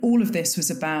All of this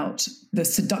was about the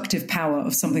seductive power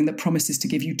of something that promises to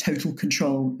give you total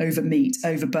control over meat,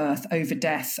 over birth, over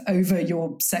death, over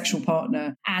your sexual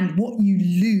partner, and what you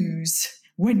lose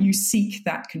when you seek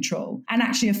that control. And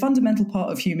actually, a fundamental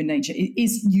part of human nature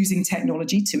is using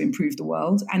technology to improve the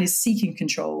world and is seeking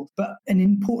control. But an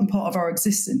important part of our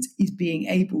existence is being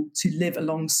able to live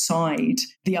alongside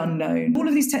the unknown. All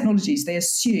of these technologies, they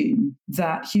assume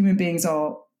that human beings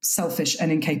are selfish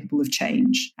and incapable of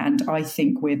change. And I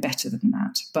think we're better than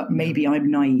that. But maybe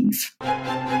I'm naive.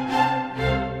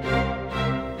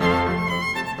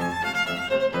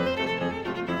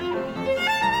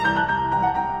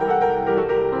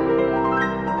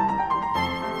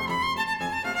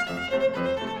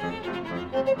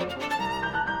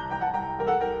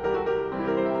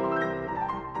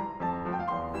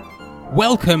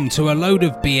 Welcome to A Load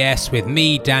of BS with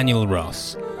me, Daniel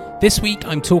Ross. This week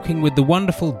I'm talking with the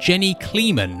wonderful Jenny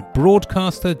Kleeman,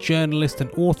 broadcaster, journalist and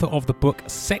author of the book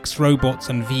Sex, Robots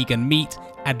and Vegan Meat,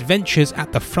 Adventures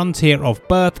at the Frontier of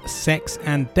Birth, Sex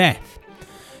and Death.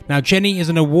 Now, Jenny is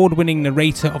an award-winning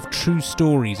narrator of true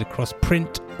stories across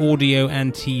print, audio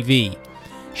and TV.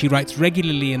 She writes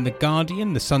regularly in The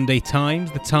Guardian, The Sunday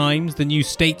Times, The Times, The New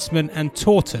Statesman and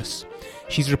Tortoise.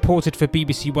 She's reported for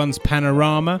BBC One's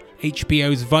Panorama,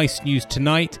 HBO's Vice News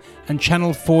Tonight and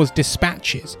Channel 4's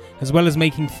Dispatches, as well as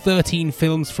making 13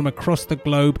 films from across the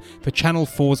globe for Channel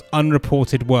 4's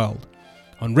Unreported World.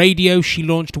 On radio, she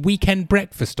launched Weekend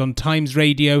Breakfast on Times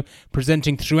Radio,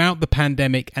 presenting throughout the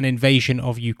pandemic and invasion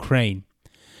of Ukraine.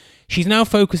 She's now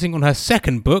focusing on her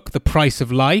second book, The Price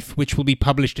of Life, which will be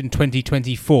published in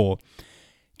 2024.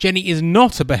 Jenny is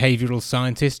not a behavioural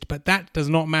scientist, but that does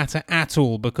not matter at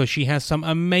all because she has some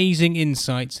amazing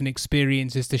insights and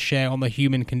experiences to share on the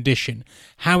human condition,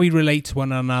 how we relate to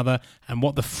one another, and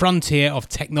what the frontier of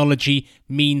technology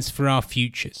means for our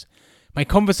futures. My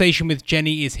conversation with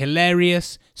Jenny is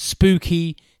hilarious,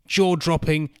 spooky,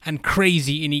 jaw-dropping, and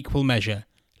crazy in equal measure.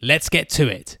 Let's get to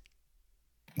it.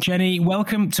 Jenny,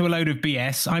 welcome to A Load of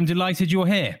BS. I'm delighted you're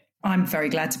here. I'm very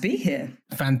glad to be here.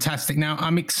 Fantastic. Now,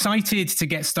 I'm excited to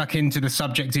get stuck into the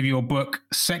subject of your book,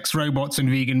 Sex, Robots and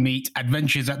Vegan Meat,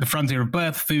 Adventures at the Frontier of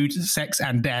Birth, Food, Sex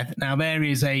and Death. Now, there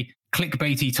is a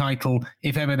clickbaity title,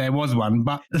 if ever there was one.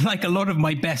 But like a lot of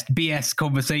my best BS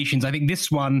conversations, I think this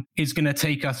one is going to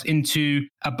take us into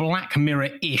a Black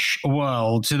Mirror-ish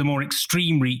world, to the more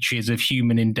extreme reaches of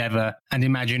human endeavour and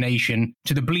imagination,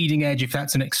 to the bleeding edge, if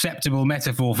that's an acceptable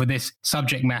metaphor for this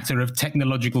subject matter of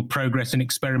technological progress and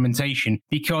experimentation,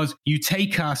 because you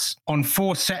take us on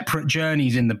 4 separate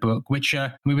journeys in the book, which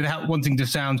are, without wanting to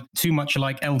sound too much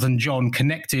like Elton John,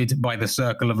 connected by the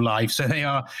circle of life. So they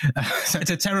are, so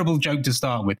it's a terrible joke to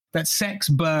start with. That's sex,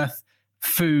 birth,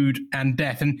 food and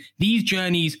death. And these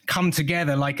journeys come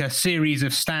together like a series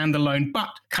of standalone but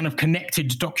kind of connected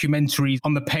documentaries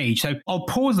on the page. So I'll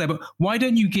pause there, but why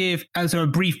don't you give as a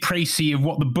brief précis of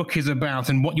what the book is about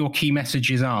and what your key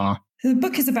messages are? The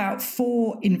book is about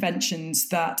 4 inventions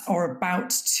that are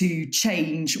about to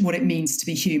change what it means to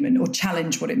be human, or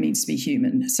challenge what it means to be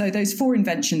human. So those 4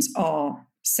 inventions are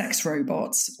sex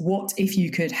robots. What if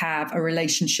you could have a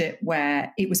relationship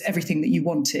where it was everything that you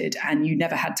wanted and you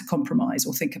never had to compromise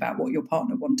or think about what your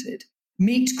partner wanted?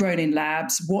 Meat grown in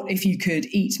labs. What if you could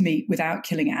eat meat without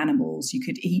killing animals? You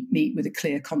could eat meat with a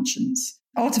clear conscience.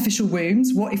 Artificial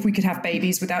wombs. What if we could have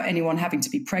babies without anyone having to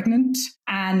be pregnant?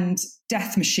 And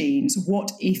death machines.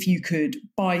 What if you could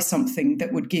buy something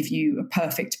that would give you a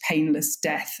perfect, painless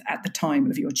death at the time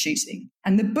of your choosing?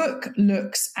 And the book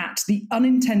looks at the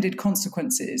unintended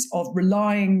consequences of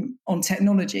relying on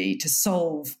technology to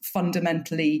solve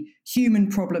fundamentally human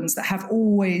problems that have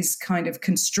always kind of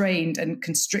constrained and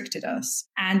constricted us.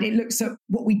 And it looks at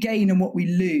what we gain and what we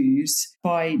lose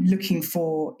by looking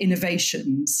for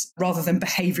innovations rather than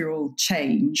behavioural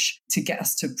change to get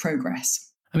us to progress.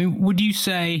 I mean, would you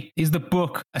say, is the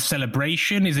book a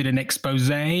celebration? Is it an expose?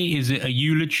 Is it a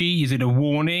eulogy? Is it a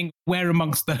warning? Where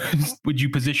amongst those would you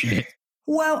position it?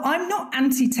 Well, I'm not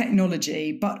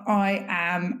anti-technology, but I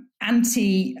am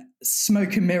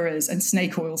anti-smoke and mirrors and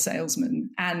snake oil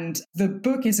salesman. And the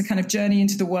book is a kind of journey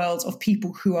into the world of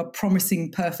people who are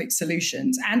promising perfect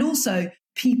solutions, and also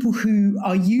people who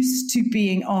are used to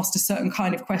being asked a certain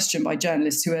kind of question by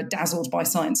journalists who are dazzled by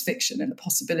science fiction and the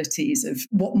possibilities of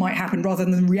what might happen rather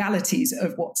than the realities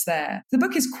of what's there. The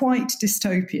book is quite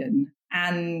dystopian,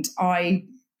 and I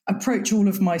approach all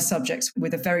of my subjects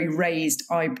with a very raised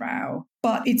eyebrow,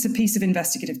 but it's a piece of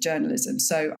investigative journalism.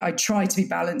 So I try to be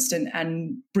balanced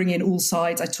and bring in all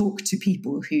sides. I talk to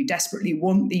people who desperately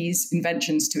want these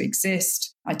inventions to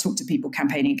exist. I talk to people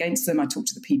campaigning against them. I talk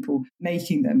to the people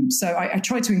making them. So I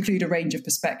try to include a range of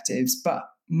perspectives, but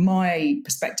my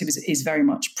perspective is very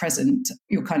much present.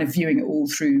 You're kind of viewing it all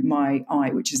through my eye,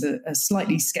 which is a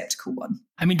slightly skeptical one.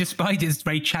 I mean, despite its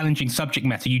very challenging subject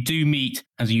matter, you do meet,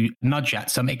 as you nudge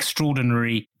at, some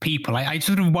extraordinary people. I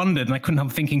sort of wondered, and I couldn't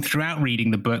help thinking throughout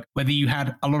reading the book, whether you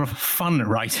had a lot of fun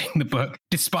writing the book.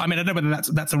 Despite, I mean, I don't know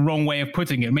whether that's a wrong way of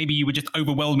putting it. Maybe you were just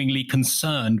overwhelmingly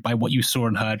concerned by what you saw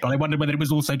and heard, but I wondered whether it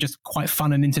was also just quite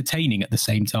fun and entertaining at the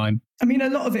same time. I mean, a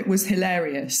lot of it was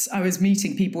hilarious. I was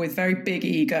meeting people with very big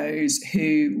egos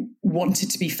who wanted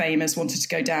to be famous, wanted to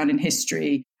go down in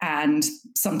history. And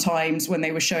sometimes when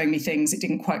they were showing me things, it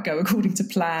didn't quite go according to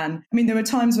plan. I mean, there were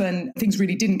times when things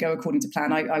really didn't go according to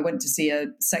plan. I went to see a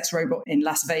sex robot in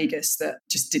Las Vegas that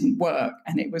just didn't work.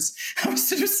 And I was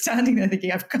sort of standing there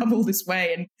thinking, I've come all this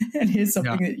way and here's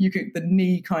something that the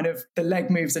knee kind of, the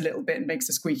leg moves a little bit and makes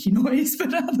a squeaky noise.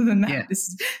 But other than that,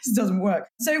 this doesn't work.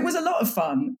 So it was a lot of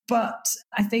fun. But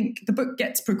I think the book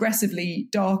gets progressively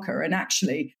darker. And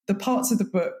actually, the parts of the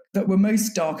book that were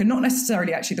most dark, and not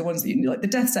necessarily actually the ones that you like, the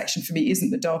death section for me isn't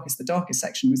the darkest. The darkest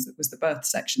section was the birth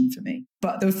section for me.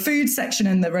 But the food section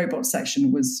and the robot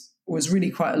section was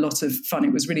really quite a lot of fun.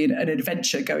 It was really an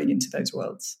adventure going into those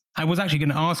worlds. I was actually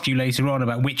going to ask you later on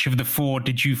about which of the four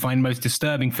did you find most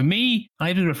disturbing. For me, I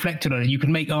haven't reflected on it. You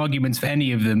can make arguments for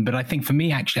any of them, but I think for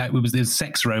me, actually, it was the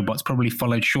sex robots, probably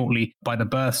followed shortly by the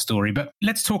birth story. But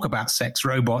let's talk about sex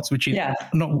robots, which is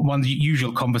not one's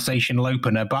usual conversational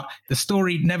opener, but the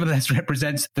story nevertheless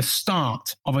represents the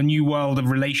start of a new world of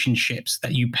relationships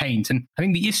that you paint. And I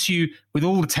think the issue with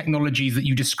all the technologies that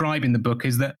you describe in the book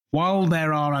is that while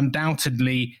there are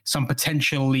undoubtedly some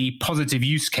potentially positive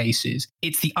use cases,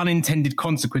 it's the unintended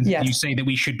consequences you say that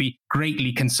we should be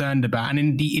greatly concerned about. And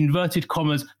in the inverted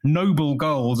commas, noble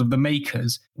goals of the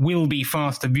makers will be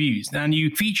fast abused. And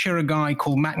you feature a guy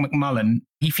called Mac McMullen.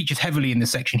 He features heavily in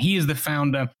this section. He is the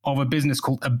founder of a business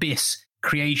called Abyss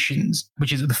Creations,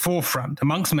 which is at the forefront,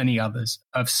 amongst many others,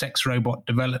 of sex robot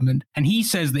development. And he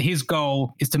says that his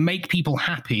goal is to make people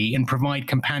happy and provide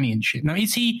companionship. Now,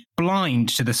 is he blind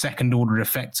to the second order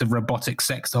effects of robotic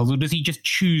sex dolls, or does he just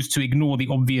choose to ignore the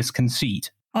obvious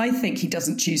conceit? I think he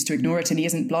doesn't choose to ignore it, and he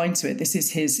isn't blind to it. This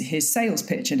is his sales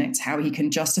pitch, and it's how he can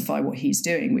justify what he's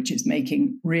doing, which is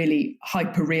making really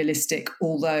hyper-realistic,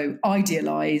 although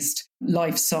idealized,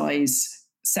 life-size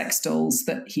sex dolls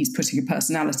that he's putting a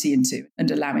personality into and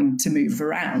allowing to move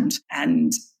around.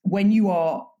 And when you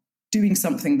are doing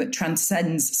something that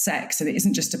transcends sex, and it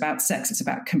isn't just about sex, it's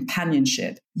about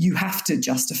companionship, you have to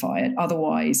justify it.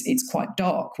 Otherwise, it's quite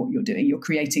dark what you're doing. You're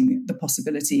creating the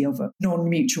possibility of a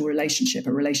non-mutual relationship,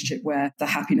 a relationship where the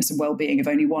happiness and well-being of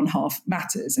only one half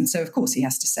matters. And so, of course, he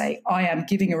has to say, I am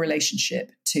giving a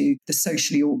relationship to the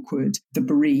socially awkward, the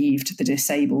bereaved, the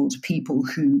disabled, people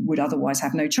who would otherwise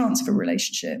have no chance of a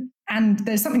relationship. And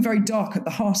there's something very dark at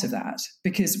the heart of that,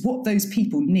 because what those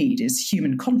people need is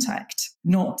human contact,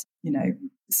 not,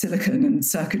 silicon and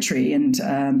circuitry and,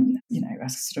 a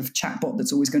sort of chatbot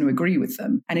that's always going to agree with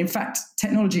them. And in fact,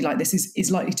 technology like this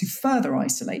is likely to further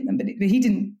isolate them. But he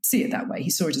didn't see it that way.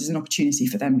 He saw it as an opportunity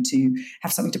for them to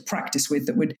have something to practice with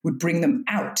that would bring them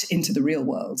out into the real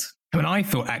world. I mean, I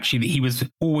thought actually that he was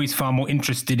always far more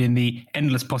interested in the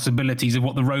endless possibilities of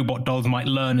what the robot dolls might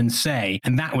learn and say.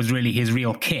 And that was really his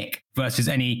real kick versus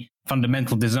any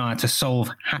fundamental desire to solve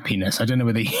happiness. I don't know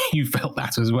whether you felt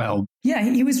that as well. Yeah,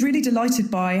 he was really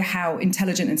delighted by how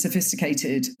intelligent and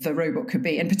sophisticated the robot could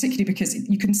be, and particularly because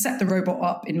you can set the robot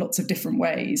up in lots of different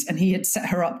ways, and he had set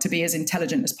her up to be as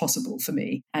intelligent as possible for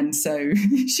me. And so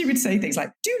she would say things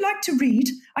like, do you like to read?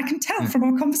 I can tell from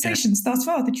our conversations thus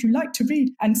far that you like to read.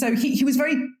 And so he was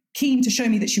very keen to show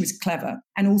me that she was clever,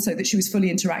 and also that she was fully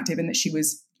interactive and that she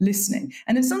was listening.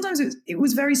 And then sometimes it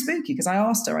was very spooky, because I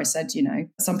asked her, I said,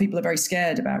 some people are very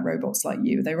scared about robots like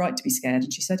you. Are they right to be scared?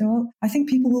 And she said, oh, well, I think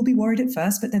people will be worried at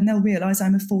first, but then they'll realize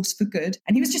I'm a force for good.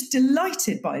 And he was just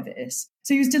delighted by this.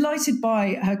 So he was delighted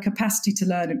by her capacity to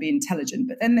learn and be intelligent.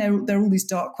 But then there are all these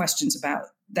dark questions about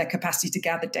their capacity to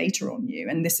gather data on you.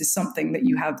 And this is something that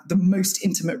you have the most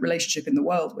intimate relationship in the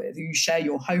world with, who you share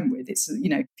your home with. It's,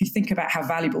 if you think about how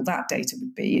valuable that data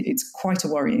would be, it's quite a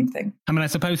worrying thing. I mean, I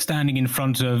suppose standing in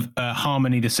front of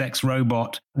Harmony, the sex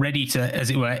robot, ready to, as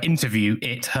it were, interview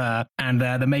her, and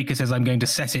the maker says, I'm going to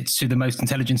set it to the most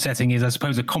intelligent setting, is, I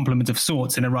suppose, a compliment of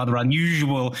sorts in a rather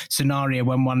unusual scenario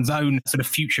when one's own sort of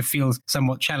future feels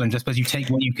somewhat challenged. I suppose you take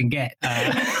what you can get.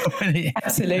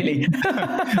 Absolutely.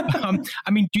 I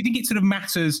mean, do you think it sort of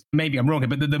matters, maybe I'm wrong here,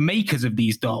 but the makers of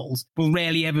these dolls will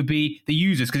rarely ever be the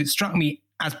users? Because it struck me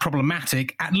as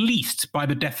problematic, at least by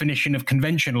the definition of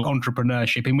conventional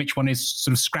entrepreneurship, in which one is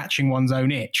sort of scratching one's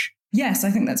own itch. Yes,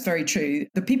 I think that's very true.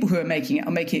 The people who are making it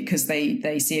because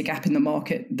they see a gap in the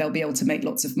market. They'll be able to make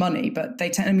lots of money, but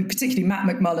particularly Matt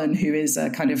McMullen, who is a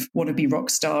kind of wannabe rock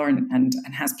star and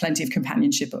has plenty of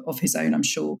companionship of his own, I'm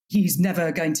sure. He's a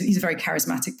very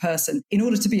charismatic person. In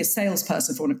order to be a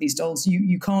salesperson for one of these dolls,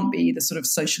 you can't be the sort of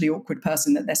socially awkward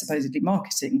person that they're supposedly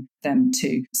marketing them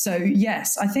to. So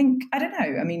yes, I don't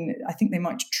know. I mean, I think they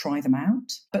might try them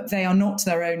out, but they are not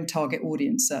their own target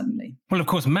audience, certainly. Well, of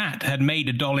course, Matt had made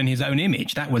a doll in his own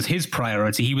image. That was his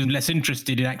priority. He was less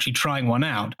interested in actually trying one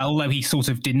out, although he sort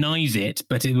of denies it,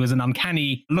 but it was an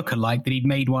uncanny lookalike that he'd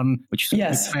made one which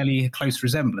was fairly close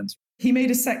resemblance. He made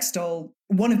a sex doll,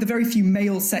 one of the very few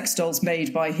male sex dolls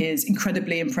made by his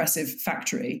incredibly impressive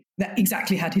factory that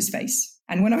exactly had his face.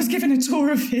 And when I was given a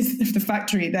tour of the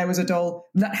factory, there was a doll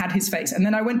that had his face. And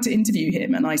then I went to interview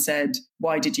him and I said,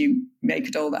 why did you make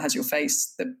a doll that has your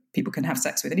face that people can have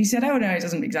sex with? And he said, oh, no, it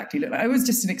doesn't exactly look like it. It was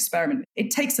just an experiment. It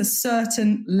takes a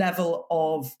certain level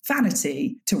of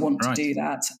vanity to want to do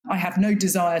that. I have no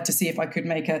desire to see if I could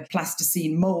make a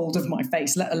plasticine mold of my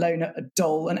face, let alone a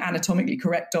doll, an anatomically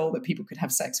correct doll that people could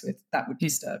have sex with. That would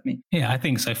disturb me. Yeah, I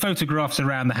think so. Photographs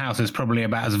around the house is probably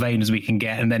about as vain as we can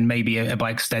get. And then maybe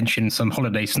by extension, some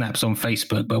holiday snaps on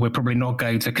Facebook. But we're probably not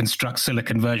going to construct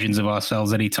silicon versions of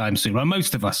ourselves anytime soon. Well,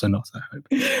 most of us are not, I hope.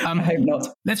 I hope not.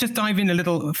 Let's just dive in a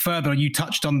little further. You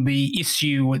touched on the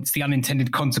issue, it's the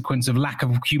unintended consequence of lack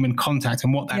of human contact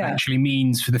and what that actually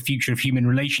means for the future of human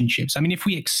relationships. I mean, if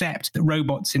we accept that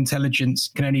robots' intelligence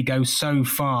can only go so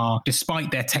far despite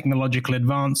their technological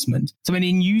advancement, so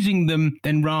in using them,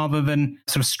 then rather than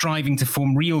sort of striving to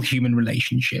form real human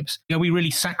relationships, are we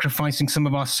really sacrificing some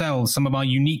of ourselves, some of our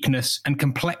uniqueness and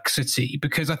complexity?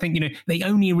 Because I think, they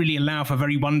only really allow for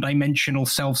very one-dimensional,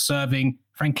 self-serving,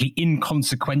 frankly,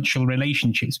 inconsequential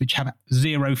relationships which have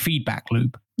zero feedback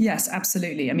loop. Yes,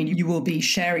 absolutely. I mean, you will be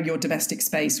sharing your domestic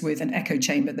space with an echo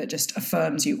chamber that just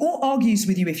affirms you or argues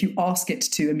with you if you ask it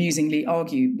to amusingly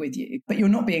argue with you, but you're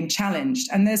not being challenged.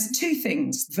 And there's two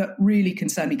things that really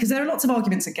concern me, because there are lots of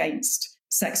arguments against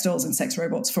sex dolls and sex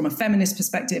robots from a feminist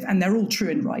perspective, and they're all true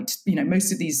and right.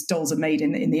 Most of these dolls are made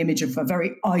in the image of a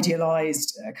very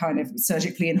idealized, kind of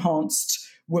surgically enhanced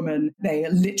woman. They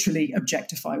literally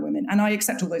objectify women. And I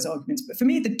accept all those arguments. But for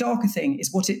me, the darker thing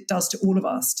is what it does to all of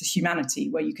us, to humanity,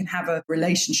 where you can have a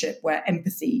relationship where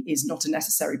empathy is not a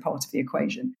necessary part of the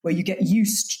equation, where you get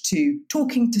used to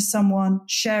talking to someone,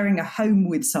 sharing a home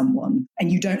with someone,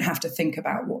 and you don't have to think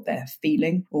about what they're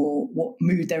feeling or what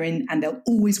mood they're in. And they'll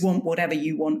always want whatever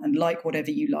you want and like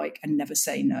whatever you like and never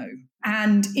say no.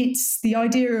 And it's the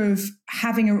idea of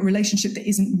having a relationship that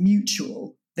isn't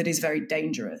mutual that is very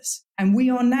dangerous. And we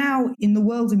are now, in the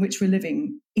world in which we're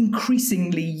living,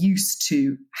 increasingly used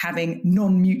to having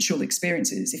non-mutual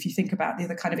experiences. If you think about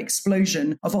the kind of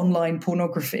explosion of online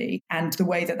pornography and the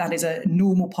way that is a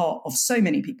normal part of so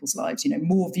many people's lives,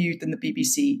 more viewed than the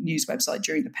BBC News website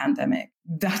during the pandemic,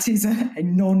 that is a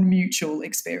non-mutual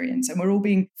experience. And we're all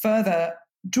being further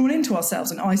drawn into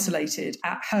ourselves and isolated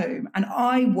at home. And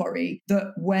I worry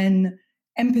that when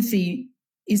empathy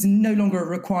is no longer a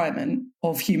requirement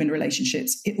of human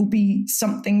relationships, it will be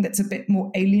something that's a bit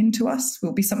more alien to us. It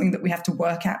will be something that we have to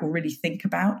work at or really think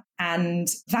about. And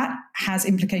that has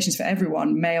implications for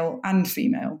everyone, male and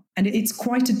female. And it's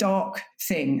quite a dark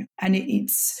thing. And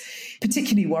it's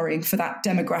particularly worrying for that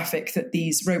demographic that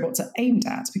these robots are aimed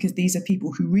at, because these are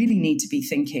people who really need to be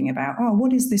thinking about,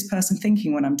 what is this person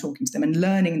thinking when I'm talking to them, and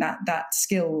learning that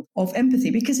skill of empathy,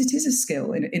 because it is a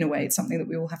skill in a way. It's something that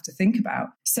we all have to think about.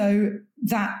 So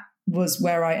that was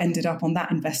where I ended up on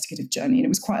that investigative journey. And it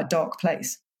was quite a dark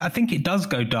place. I think it does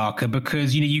go darker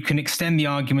because, you can extend the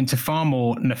argument to far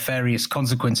more nefarious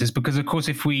consequences because, of course,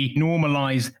 if we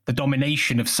normalize the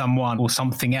domination of someone or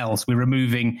something else, we're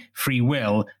removing free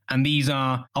will. And these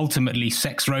are ultimately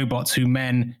sex robots who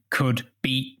men could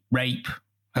beat, rape,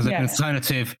 as an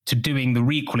alternative to doing the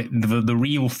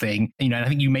real thing. And I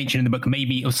think you mentioned in the book,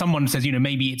 maybe, or someone says,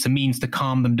 maybe it's a means to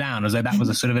calm them down, as though that was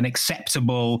a sort of an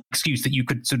acceptable excuse that you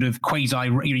could sort of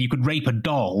you could rape a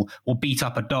doll or beat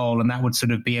up a doll, and that would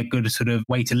sort of be a good sort of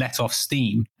way to let off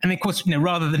steam. And of course,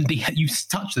 rather than, you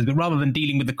touched this, but rather than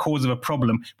dealing with the cause of a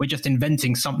problem, we're just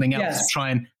inventing something else to try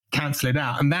and cancel it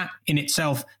out. And that in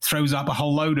itself throws up a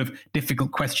whole load of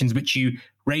difficult questions which you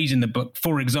raise in the book.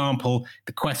 For example,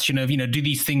 the question of, do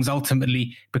these things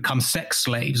ultimately become sex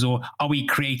slaves, or are we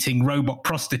creating robot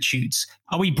prostitutes?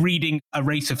 Are we breeding a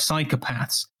race of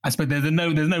psychopaths? I suppose there's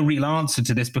no real answer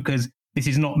to this because this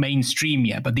is not mainstream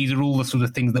yet, but these are all the sort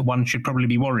of things that one should probably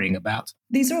be worrying about.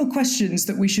 These are all questions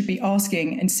that we should be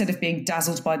asking instead of being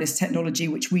dazzled by this technology,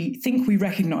 which we think we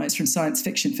recognize from science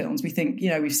fiction films. We think,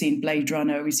 we've seen Blade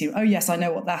Runner, we've seen, oh yes, I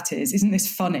know what that is. Isn't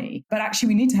this funny? But actually,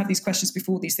 we need to have these questions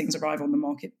before these things arrive on the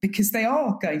market, because they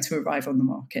are going to arrive on the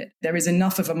market. There is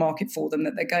enough of a market for them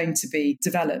that they're going to be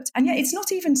developed. And yet it's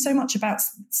not even so much about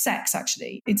sex,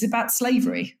 actually. It's about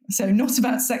slavery. So not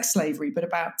about sex slavery, but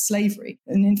about slavery.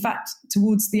 And in fact,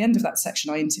 towards the end of that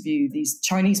section, I interview these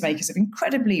Chinese makers of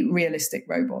incredibly realistic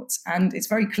robots. And it's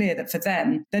very clear that for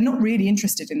them, they're not really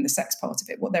interested in the sex part of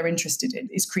it. What they're interested in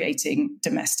is creating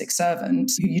domestic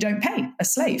servants who you don't pay, a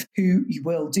slave, who you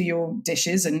will do your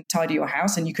dishes and tidy your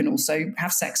house, and you can also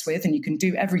have sex with, and you can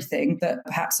do everything that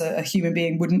perhaps a human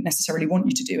being wouldn't necessarily want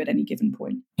you to do at any given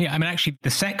point. Yeah, I mean, actually, the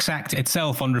Sex Act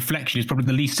itself on reflection is probably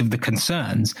the least of the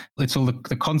concerns. It's all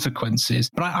the consequences.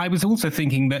 But I was also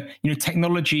thinking that,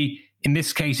 technology in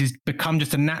this case has become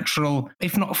just a natural,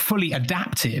 if not fully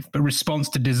adaptive, but response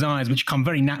to desires which come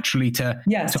very naturally to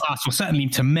us, or certainly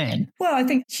to men. Well, I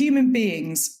think human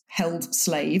beings held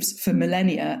slaves for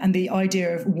millennia, and the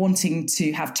idea of wanting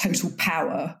to have total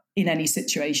power in any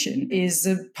situation is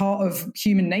a part of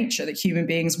human nature, that human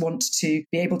beings want to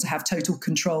be able to have total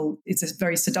control. It's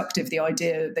very seductive, the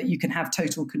idea that you can have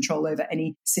total control over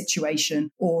any situation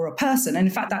or a person. And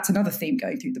in fact, that's another theme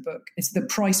going through the book. It's the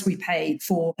price we pay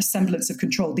for a semblance of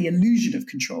control, the illusion of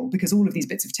control, because all of these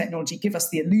bits of technology give us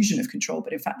the illusion of control,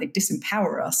 but in fact, they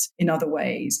disempower us in other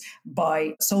ways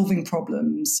by solving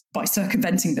problems, by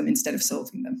circumventing them instead of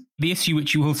solving them. The issue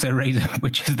which you also raise,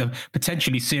 which is the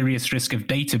potentially serious risk of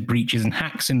data breaches and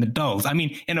hacks in the dolls. I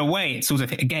mean, in a way, it's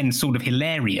sort of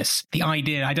hilarious. The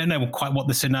idea, I don't know quite what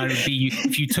the scenario would be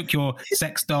if you took your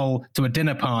sex doll to a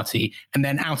dinner party and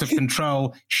then out of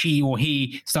control, she or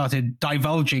he started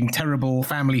divulging terrible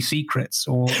family secrets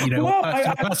or,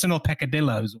 personal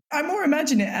peccadillos. I more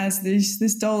imagine it as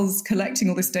this doll's collecting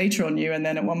all this data on you, and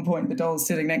then at one point the doll's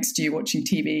sitting next to you watching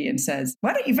TV and says,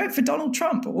 why don't you vote for Donald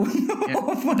Trump or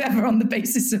whatever, on the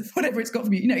basis of whatever it's got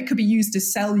from you. It could be used to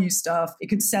sell you stuff. It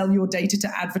could sell your data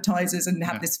to advertisers and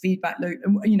have this feedback loop.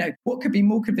 And, what could be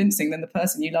more convincing than the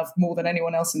person you love more than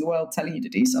anyone else in the world telling you to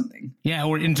do something? Yeah,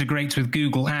 or it integrates with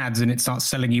Google Ads and it starts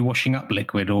selling you washing up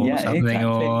liquid or something. Exactly.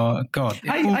 Or, God.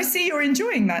 I see you're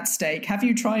enjoying that steak. Have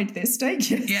you tried this steak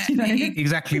yet? Yeah,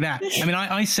 exactly that. I mean,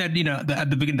 I said, at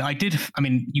the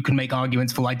beginning, you can make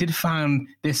arguments for, I did find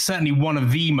this certainly one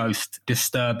of the most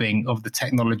disturbing of the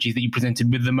technologies that you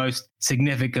presented, with the most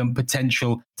significant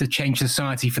potential to change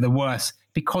society for the worse,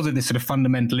 because of this sort of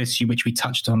fundamental issue which we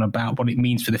touched on about what it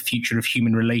means for the future of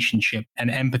human relationship and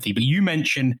empathy. But you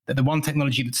mentioned that the one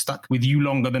technology that stuck with you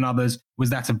longer than others was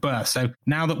that of birth. So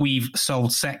now that we've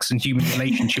solved sex and human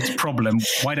relationships problem,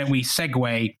 why don't we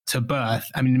segue to birth?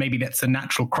 I mean, maybe that's the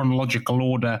natural chronological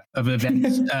order of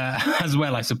events as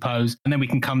well, I suppose. And then we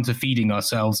can come to feeding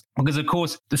ourselves. Because, of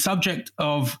course, the subject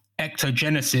of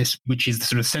ectogenesis, which is the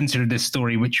sort of center of this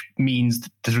story, which means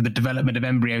the development of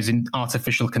embryos in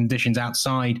artificial conditions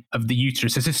outside of the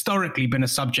uterus, has historically been a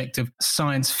subject of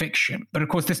science fiction. But of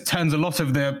course, this turns a lot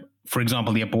of for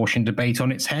example, the abortion debate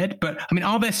on its head. But I mean,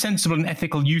 are there sensible and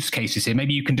ethical use cases here?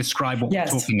 Maybe you can describe what we're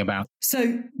talking about.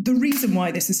 So the reason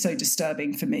why this is so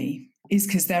disturbing for me is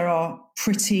because there are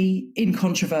pretty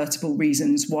incontrovertible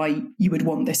reasons why you would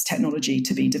want this technology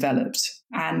to be developed.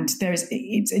 And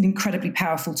it's an incredibly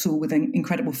powerful tool with an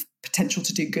incredible potential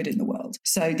to do good in the world.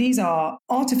 So these are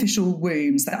artificial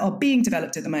wombs that are being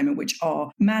developed at the moment, which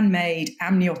are man-made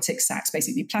amniotic sacs,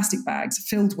 basically plastic bags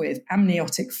filled with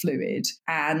amniotic fluid.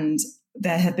 And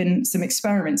there have been some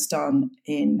experiments done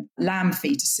in lamb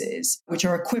fetuses, which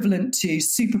are equivalent to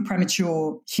super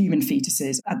premature human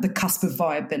fetuses at the cusp of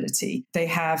viability. They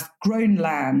have grown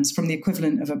lambs from the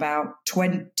equivalent of about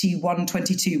 21,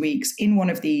 22 weeks in one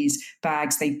of these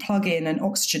bags. They plug in an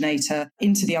oxygenator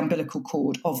into the umbilical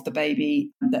cord of the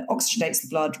baby that oxygenates the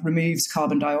blood, removes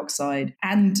carbon dioxide.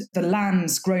 And the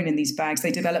lambs grown in these bags,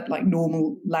 they develop like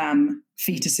normal lamb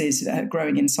fetuses that are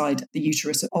growing inside the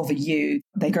uterus of a ewe.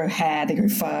 They grow hair, they grow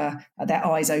fur, their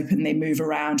eyes open, they move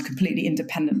around completely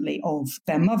independently of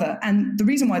their mother. And the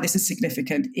reason why this is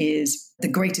significant is the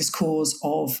greatest cause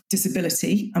of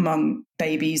disability among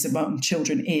babies, among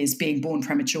children, is being born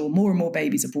premature. More and more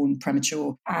babies are born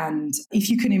premature. And if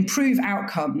you can improve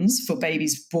outcomes for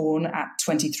babies born at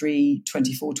 23,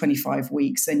 24, 25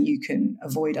 weeks, then you can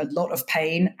avoid a lot of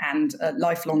pain and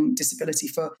lifelong disability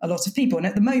for a lot of people. And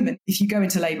at the moment, if you go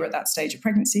into labour at that stage of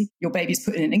pregnancy, your baby is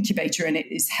put in an incubator and it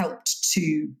is helped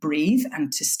to breathe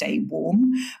and to stay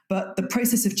warm. But the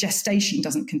process of gestation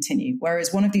doesn't continue,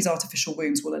 whereas one of these artificial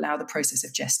wombs will allow the process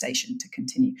of gestation to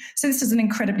continue. So this is an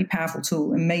incredibly powerful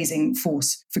tool, amazing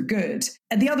force for good.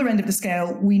 At the other end of the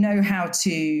scale, we know how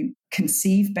to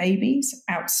conceive babies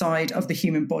outside of the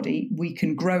human body. We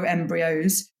can grow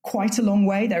embryos quite a long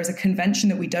way. There is a convention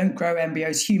that we don't grow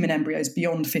embryos, human embryos,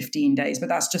 beyond 15 days, but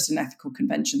that's just an ethical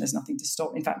convention. There's nothing to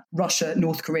stop. In fact, Russia,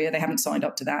 North Korea, they haven't signed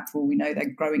up to that. For all we know,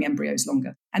 they're growing embryos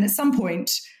longer. And at some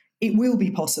point, it will be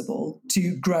possible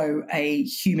to grow a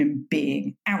human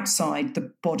being outside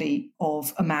the body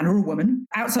of a man or a woman,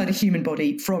 outside a human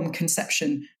body from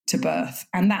conception to birth.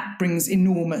 And that brings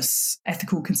enormous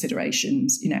ethical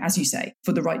considerations, as you say,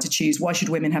 for the right to choose. Why should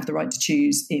women have the right to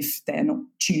choose if they're not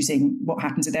choosing what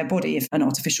happens to their body? If an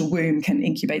artificial womb can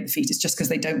incubate the fetus just because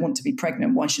they don't want to be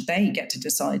pregnant, why should they get to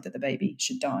decide that the baby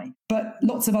should die? But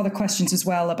lots of other questions as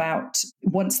well about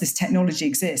once this technology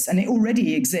exists, and it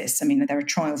already exists. I mean, there are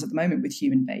trials at the moment with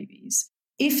human babies.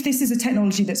 If this is a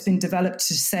technology that's been developed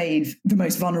to save the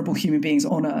most vulnerable human beings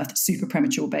on Earth, super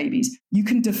premature babies, you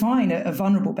can define a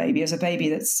vulnerable baby as a baby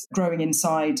that's growing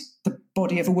inside the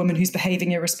body of a woman who's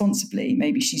behaving irresponsibly.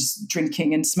 Maybe she's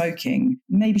drinking and smoking.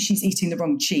 Maybe she's eating the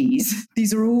wrong cheese.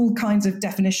 These are all kinds of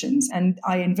definitions. And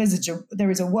I envisage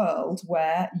there is a world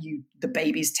where the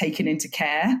baby's taken into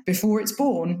care before it's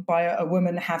born by a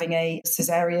woman having a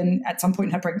cesarean at some point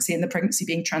in her pregnancy, and the pregnancy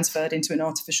being transferred into an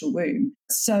artificial womb.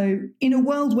 So in a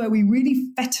world where we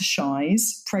really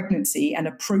fetishize pregnancy and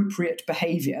appropriate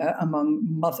behavior among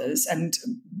mothers, and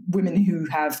women who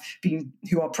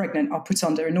are pregnant are put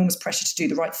under enormous pressure to do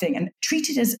the right thing and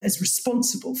treated as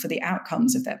responsible for the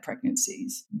outcomes of their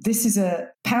pregnancies. This is a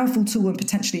powerful tool and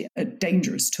potentially a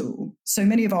dangerous tool. So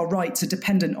many of our rights are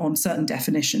dependent on certain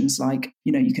definitions, like,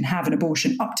 you can have an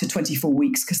abortion up to 24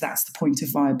 weeks because that's the point of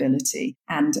viability.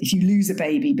 And if you lose a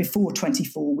baby before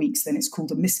 24 weeks, then it's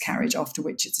called a miscarriage, after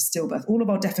which it's a stillbirth. All of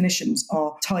our definitions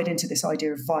are tied into this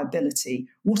idea of viability.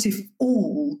 What if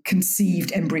all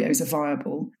conceived embryos are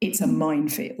viable? It's a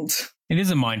minefield. It is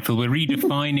a minefield. We're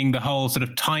redefining the whole sort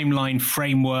of timeline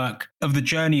framework of the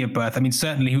journey of birth. I mean,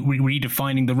 certainly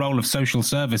redefining the role of social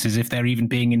services if they're even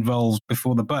being involved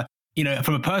before the birth.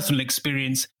 From a personal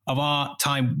experience of our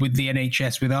time with the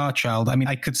NHS with our child, I mean,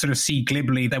 I could sort of see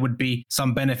glibly there would be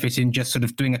some benefit in just sort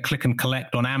of doing a click and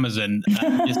collect on Amazon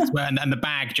and the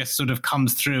bag just sort of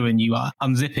comes through and you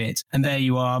unzip it and there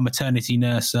you are, maternity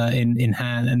nurse in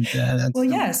hand. Well,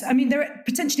 yes. I mean, there are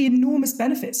potentially enormous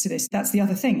benefits to this. That's the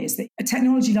other thing, is that a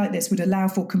technology like this would allow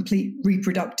for complete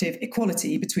reproductive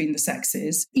equality between the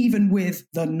sexes, even with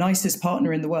the nicest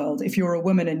partner in the world. If you're a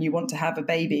woman and you want to have a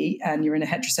baby and you're in a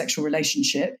heterosexual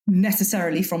relationship,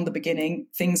 necessarily from the beginning,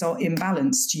 things are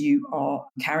imbalanced. You are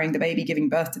carrying the baby, giving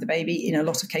birth to the baby, in a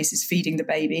lot of cases feeding the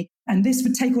baby. And this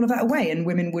would take all of that away, and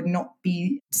women would not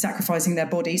be sacrificing their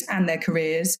bodies and their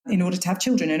careers in order to have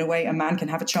children. In a way, a man can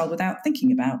have a child without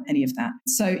thinking about any of that.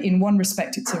 So in one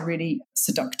respect, it's a really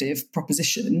seductive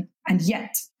proposition. And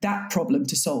yet that problem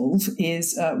to solve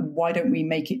is why don't we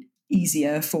make it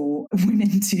easier for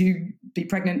women to be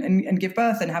pregnant and give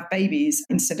birth and have babies,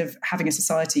 instead of having a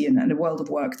society and a world of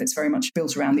work that's very much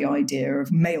built around the idea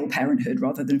of male parenthood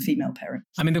rather than female parent.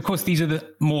 I mean, of course, these are the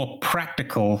more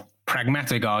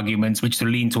pragmatic arguments which sort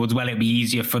of lean towards, well, it'd be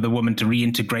easier for the woman to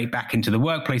reintegrate back into the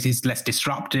workplace. It's less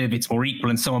disruptive, it's more equal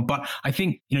and so on. But I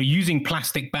think, using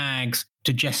plastic bags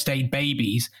to gestate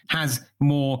babies has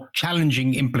more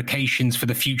challenging implications for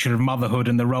the future of motherhood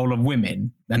and the role of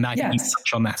women. And I think you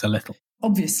touch on that a little.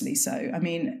 Obviously so. I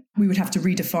mean, we would have to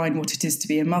redefine what it is to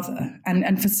be a mother.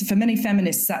 And for many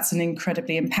feminists, that's an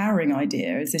incredibly empowering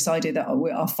idea, is this idea that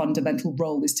our fundamental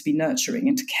role is to be nurturing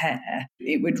and to care.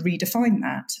 It would redefine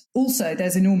that. Also,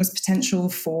 there's enormous potential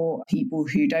for people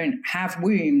who don't have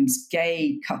wombs,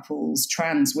 gay couples,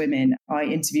 trans women. I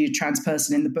interviewed a trans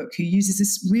person in the book who uses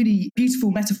this really beautiful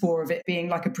metaphor of it being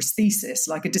like a prosthesis,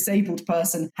 like a disabled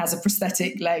person has a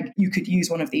prosthetic leg. You could use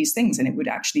one of these things and it would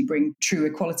actually bring true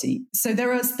equality. So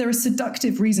there are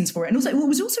seductive reasons for it. And also, it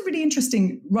was also really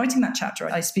interesting writing that chapter.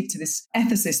 I speak to this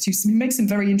ethicist who makes some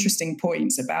very interesting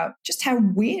points about just how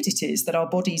weird it is that our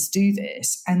bodies do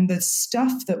this, and the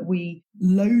stuff that we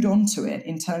load onto it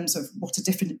in terms of what a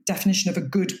different definition of a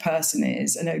good person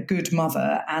is and a good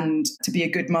mother. And to be a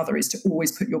good mother is to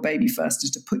always put your baby first,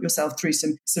 is to put yourself through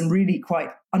some really quite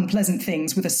unpleasant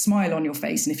things with a smile on your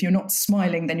face. And if you're not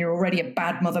smiling, then you're already a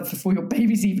bad mother before your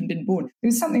baby's even been born. It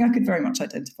was something I could very much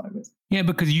identify with. Yeah,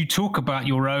 because you talk about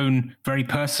your own very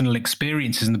personal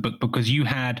experiences in the book because you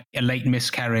had a late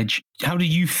miscarriage. How do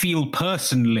you feel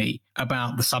personally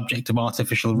about the subject of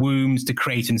artificial wombs to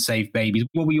create and save babies?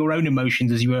 What were your own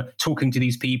emotions as you were talking to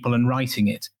these people and writing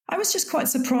it? I was just quite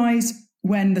surprised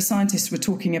when the scientists were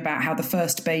talking about how the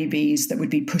first babies that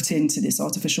would be put into this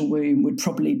artificial womb would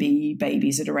probably be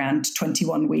babies at around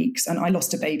 21 weeks. And I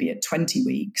lost a baby at 20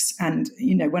 weeks. And,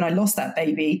 when I lost that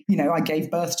baby, I gave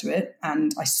birth to it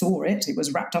and I saw it. It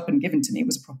was wrapped up and given to me. It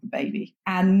was a proper baby.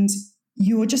 And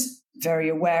you were just very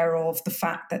aware of the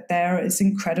fact that there is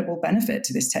incredible benefit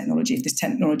to this technology. If this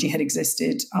technology had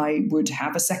existed, I would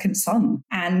have a second son.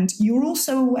 And you're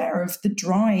also aware of the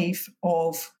drive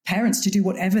of parents to do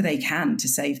whatever they can to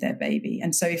save their baby.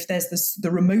 And so if there's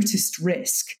the remotest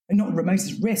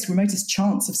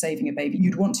chance of saving a baby,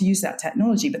 you'd want to use that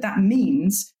technology. But that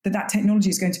means that technology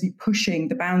is going to be pushing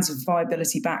the bounds of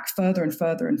viability back further and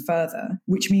further and further,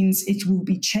 which means it will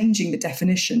be changing the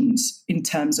definitions in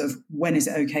terms of when is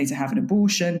it okay to have an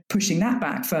abortion, pushing that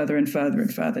back further and further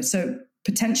and further. So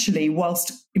potentially,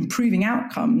 whilst improving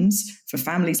outcomes for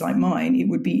families like mine, it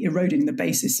would be eroding the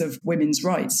basis of women's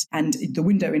rights and the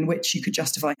window in which you could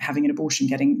justify having an abortion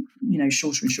getting,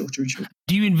 shorter and shorter and shorter.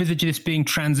 Do you envisage this being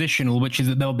transitional, which is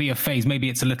that there'll be a phase, maybe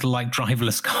it's a little like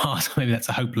driverless cars, maybe that's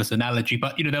a hopeless analogy,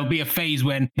 but there'll be a phase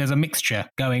when there's a mixture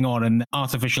going on and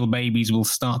artificial babies will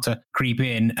start to creep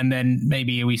in, and then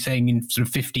maybe, are we saying in sort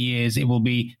of 50 years it will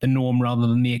be the norm rather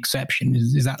than the exception?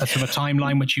 Is that a sort of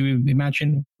timeline which you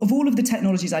imagine? Of all of the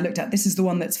technologies I looked at, this is the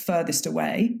one that's furthest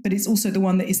away, but it's also the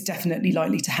one that is definitely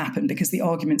likely to happen because the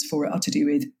arguments for it are to do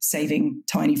with saving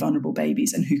tiny vulnerable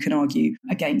babies, and who can argue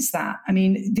against that? I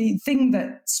mean, the thing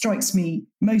that strikes me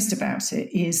most about it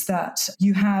is that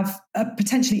you have a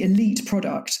potentially elite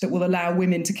product that will allow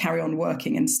women to carry on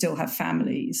working and still have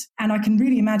families. And I can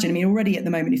really imagine, already at the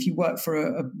moment, if you work for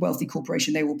a wealthy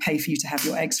corporation, they will pay for you to have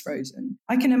your eggs frozen.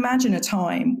 I can imagine a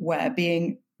time where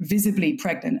being visibly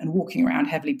pregnant and walking around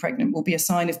heavily pregnant will be a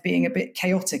sign of being a bit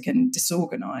chaotic and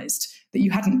disorganized, that you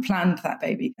hadn't planned that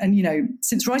baby. And,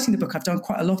 since writing the book, I've done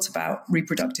quite a lot about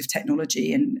reproductive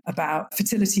technology and about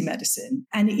fertility medicine.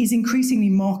 And it is increasingly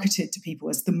marketed to people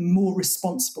as the more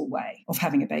responsible way of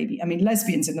having a baby.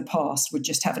 Lesbians in the past would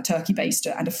just have a turkey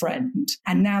baster and a friend.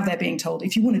 And now they're being told,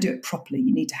 if you want to do it properly,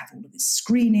 you need to have all of this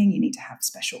screening, you need to have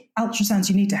special ultrasounds,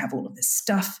 you need to have all of this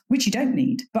stuff, which you don't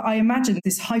need. But I imagine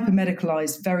this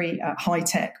hyper-medicalized, very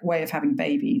high-tech way of having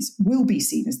babies will be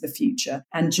seen as the future.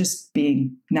 And just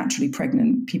being naturally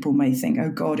pregnant, people may think, oh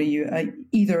God, are you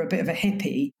either a bit of a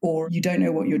hippie or you don't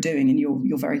know what you're doing and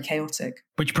you're very chaotic.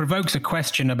 Which provokes a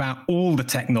question about all the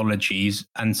technologies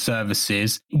and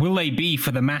services. Will they be for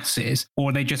the masses, or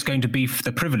are they just going to be for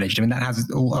the privileged? That has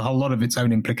a whole lot of its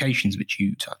own implications, which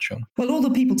you touch on. Well, all the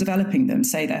people developing them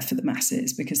say they're for the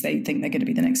masses because they think they're going to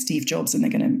be the next Steve Jobs and they're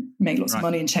going to make lots of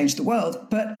money and change the world.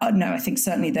 But no, I think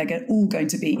certainly they're all going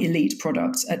to be elite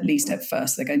products, at least at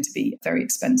first. They're going to be very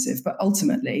expensive. But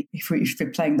ultimately, if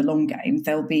we're playing the long game,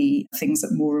 there'll be things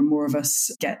that more and more of us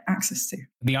get access to.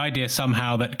 The idea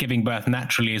somehow that giving birth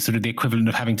naturally is sort of the equivalent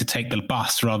of having to take the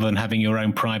bus rather than having your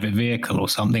own private vehicle or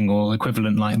something, or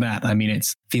equivalent like that.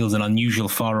 It feels an unusual,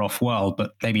 far-off world,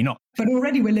 but maybe not. But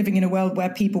already we're living in a world where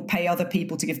people pay other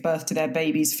people to give birth to their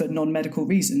babies for non-medical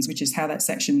reasons, which is how that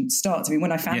section starts.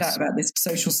 When I found out about this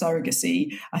social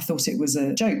surrogacy, I thought it was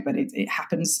a joke, but it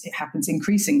happens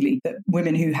increasingly that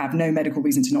women who have no medical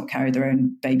reason to not carry their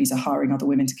own babies are hiring other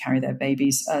women to carry their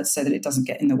babies so that it doesn't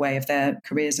get in the way of their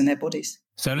careers and their bodies.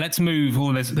 So let's move.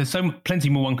 There's plenty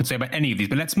more one could say about any of these,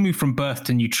 but let's move from birth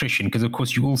to nutrition, because of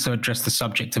course you also address the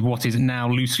subject of what is now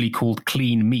loosely called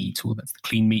clean meat, or that's the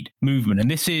clean meat movement.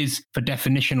 And this is for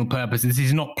definitional purposes. This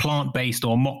is not plant-based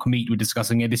or mock meat we're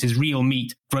discussing here. This is real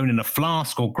meat grown in a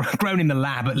flask or grown in the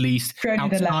lab, at least. Grown in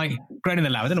the lab.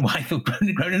 I don't know why I thought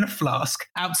grown in a flask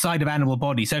outside of animal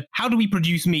body. So how do we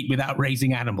produce meat without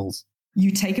raising animals?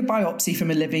 You take a biopsy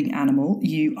from a living animal,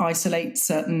 you isolate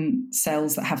certain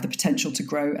cells that have the potential to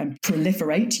grow and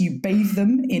proliferate, you bathe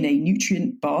them in a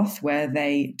nutrient bath where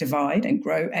they divide and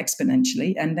grow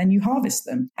exponentially, and then you harvest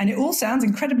them. And it all sounds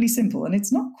incredibly simple, and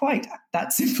it's not quite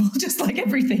that simple, just like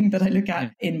everything that I look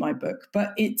at in my book.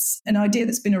 But it's an idea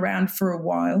that's been around for a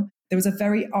while. There was a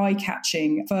very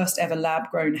eye-catching first ever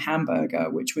lab-grown hamburger,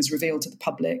 which was revealed to the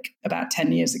public about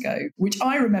 10 years ago, which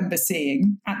I remember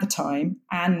seeing at the time.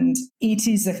 And it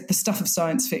is the stuff of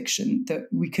science fiction that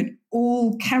we could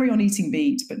all carry on eating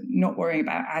meat, but not worrying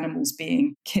about animals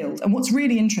being killed. And what's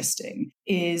really interesting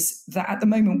is that at the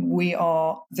moment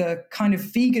the kind of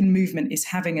vegan movement is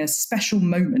having a special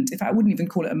moment. In fact, I wouldn't even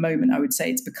call it a moment. I would say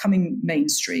it's becoming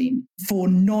mainstream for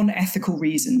non-ethical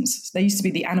reasons. There used to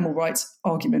be the animal rights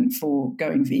argument for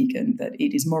going vegan, that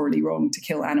it is morally wrong to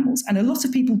kill animals. And a lot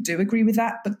of people do agree with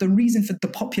that. But the reason for the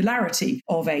popularity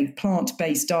of a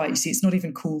plant-based diet, you see, it's not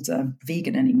even called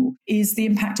vegan anymore, is the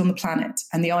impact on the planet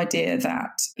and the idea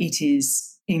that it is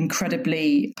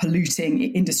incredibly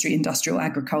polluting industrial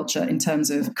agriculture in terms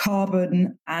of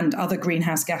carbon and other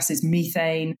greenhouse gases,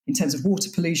 methane, in terms of water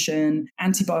pollution,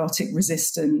 antibiotic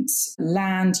resistance,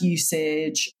 land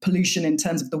usage, pollution in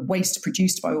terms of the waste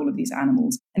produced by all of these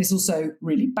animals. And it's also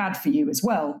really bad for you as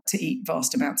well to eat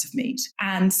vast amounts of meat.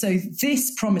 And so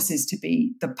this promises to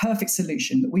be the perfect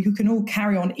solution, that we can all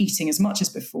carry on eating as much as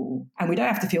before. And we don't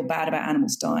have to feel bad about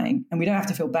animals dying. And we don't have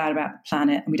to feel bad about the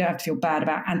planet. And we don't have to feel bad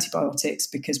about antibiotics,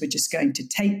 because we're just going to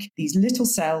take these little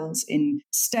cells in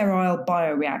sterile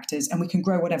bioreactors and we can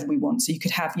grow whatever we want. So you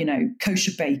could have,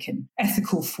 kosher bacon,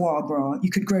 ethical foie gras. You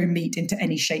could grow meat into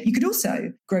any shape. You could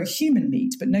also grow human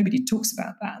meat, but nobody talks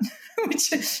about that.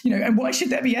 Which, and why should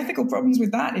there be ethical problems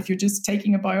with that if you're just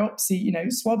taking a biopsy,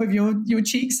 swab of your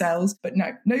cheek cells? But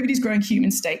no, nobody's growing human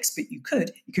steaks, but you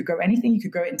could grow anything. You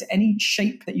could grow it into any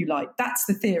shape that you like. That's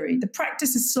the theory. The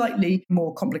practice is slightly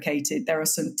more complicated. There are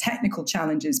some technical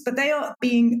challenges, but they are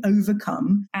being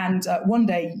overcome. And one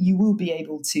day you will be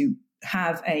able to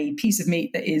have a piece of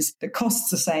meat that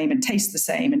costs the same and tastes the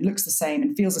same and looks the same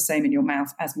and feels the same in your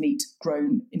mouth as meat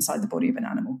grown inside the body of an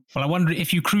animal. Well, I wonder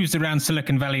if you cruised around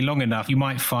Silicon Valley long enough, you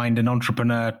might find an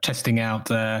entrepreneur testing out,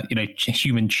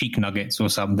 human cheek nuggets or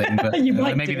something. But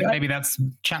maybe that's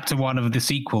chapter one of the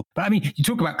sequel. But I mean, you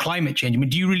talk about climate change. I mean,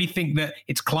 do you really think that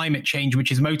it's climate change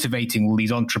which is motivating all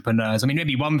these entrepreneurs? I mean,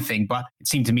 maybe one thing, but it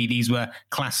seemed to me these were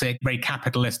classic, very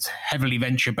capitalist, heavily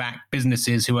venture-backed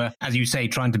businesses who are, as you say,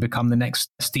 trying to become the next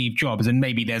Steve Jobs. And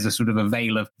maybe there's a sort of a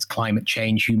veil of climate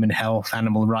change, human health,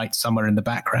 animal rights somewhere in the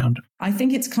background. I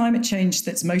think it's climate change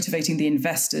that's motivating the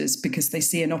investors because they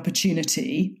see an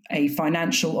opportunity, a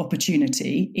financial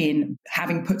opportunity, in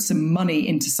having put some money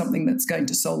into something that's going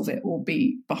to solve it or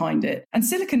be behind it. And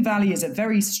Silicon Valley is a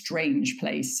very strange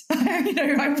place.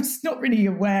 I was not really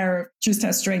aware of just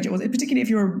how strange it was, particularly if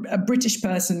you're a British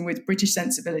person with British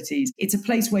sensibilities. It's a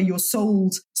place where you're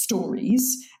sold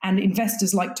stories, and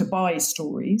investors like to buy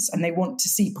stories and they want to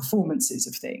see performances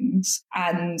of things.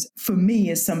 And for me,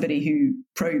 as somebody who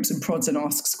probes and prods and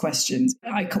asks questions,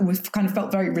 I kind of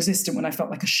felt very resistant when I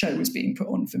felt like a show was being put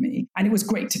on for me. And it was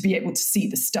great to be able to see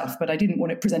the stuff, but I didn't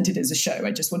want it presented as a show.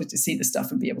 I just wanted to see the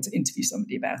stuff and be able to interview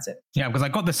somebody about it. Yeah, because I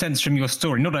got the sense from your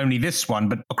story, not only this one,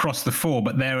 but across the four,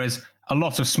 but there is a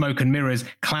lot of smoke and mirrors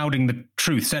clouding the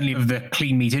truth, certainly of the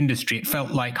clean meat industry. It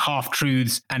felt like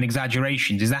half-truths and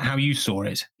exaggerations. Is that how you saw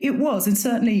it? It was, and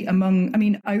certainly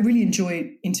I really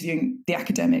enjoy interviewing the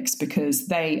academics because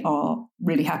they are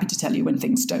really happy to tell you when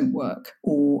things don't work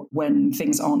or when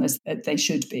things aren't as they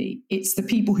should be. It's the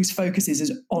people whose focus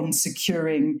is on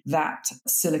securing that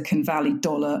Silicon Valley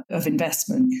dollar of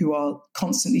investment who are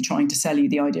constantly trying to sell you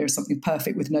the idea of something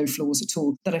perfect with no flaws at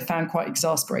all that I found quite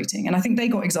exasperating. And I think they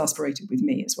got exasperated with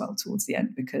me as well towards the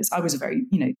end because I was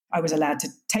I was allowed to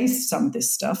taste some of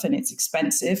this stuff and it's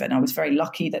expensive and I was very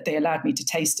lucky that they allowed me to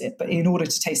taste it. But in order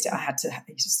to taste it, I had to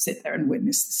sit there and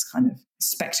witness this kind of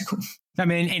spectacle. I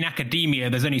mean, in academia,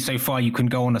 there's only so far you can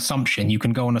go on assumption. You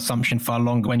can go on assumption far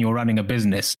longer when you're running a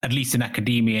business. At least in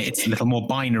academia, it's a little more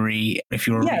binary. If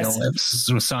you're a real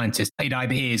sort of scientist, it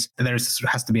either is, there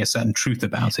has to be a certain truth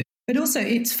about it. But also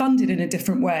it's funded in a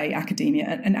different way,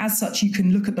 academia. And as such, you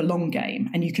can look at the long game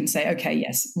and you can say, okay,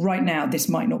 yes, right now this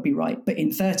might not be right, but in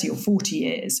 30 or 40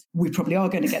 years, we probably are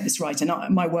going to get this right.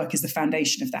 And my work is the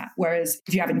foundation of that. Whereas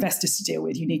if you have investors to deal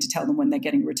with, you need to tell them when they're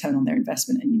getting a return on their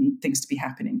investment and you need things to be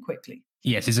happening quickly.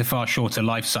 Yes, it's a far shorter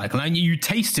life cycle. And you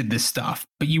tasted this stuff,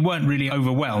 but you weren't really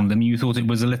overwhelmed. I mean, you thought it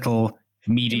was a little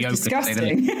mediocre. It was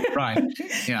disgusting. Right.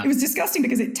 Yeah. It was disgusting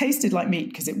because it tasted like meat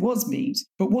because it was meat.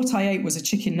 But what I ate was a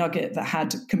chicken nugget that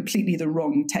had completely the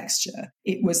wrong texture.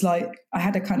 It was like I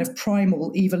had a kind of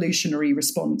primal evolutionary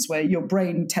response where your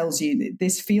brain tells you that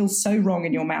this feels so wrong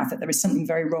in your mouth that there is something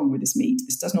very wrong with this meat.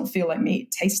 This does not feel like meat.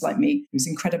 It tastes like meat. It was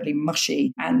incredibly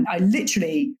mushy. And I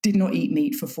literally did not eat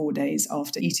meat for 4 days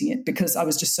after eating it because I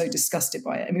was just so disgusted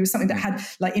by it. I mean, it was something that had,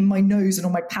 like, in my nose and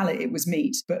on my palate, it was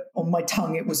meat, but on my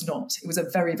tongue, it was not. It was a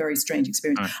very, very strange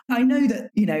experience. Right. I know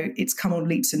that, it's come on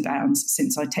leaps and bounds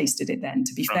since I tasted it then,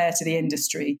 to be fair to the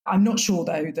industry. I'm not sure,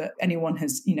 though, that anyone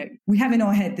has, we have in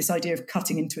our head this idea of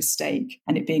cutting into a steak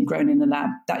and it being grown in a lab.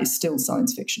 That is still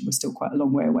science fiction. We're still quite a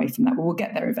long way away from that, but we'll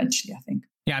get there eventually, I think.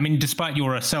 Yeah, I mean, despite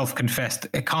you're a self-confessed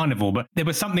carnivore, but there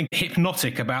was something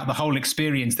hypnotic about the whole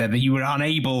experience there that you were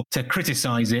unable to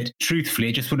criticize it truthfully.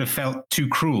 It just would have felt too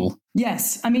cruel.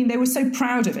 Yes. I mean, they were so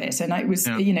proud of it. And it was,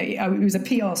 it was a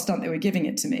PR stunt. They were giving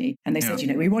it to me. And they said,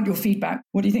 we want your feedback.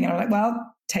 What do you think? And I'm like,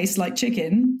 well, tastes like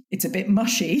chicken. It's a bit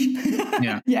mushy.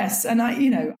 Yeah. Yes. And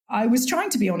I was trying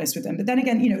to be honest with them. But then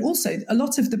again, also a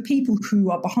lot of the people who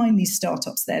are behind these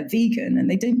startups, they're vegan, and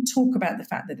they don't talk about the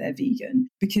fact that they're vegan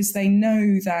because they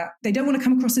know that they don't want to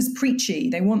come across as preachy.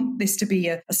 They want this to be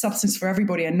a substance for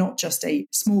everybody and not just a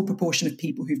small proportion of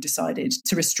people who've decided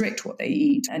to restrict what they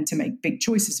eat and to make big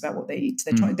choices about what they eat.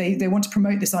 They want to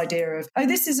promote this idea of,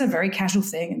 this is a very casual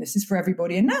thing and this is for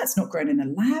everybody. And no, it's not grown in a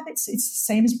lab. It's the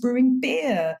same as brewing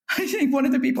beer. I think one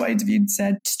of the people I interviewed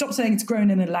said, stop saying it's grown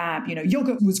in a lab.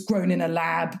 Yogurt was grown in a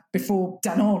lab before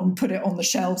Danone put it on the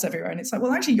shelves everywhere. And it's like,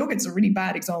 well, actually, yogurt's a really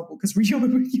bad example because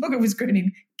yogurt was grown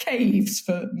in caves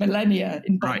for millennia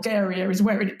in Bulgaria is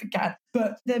where it began.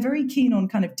 But they're very keen on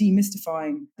kind of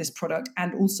demystifying this product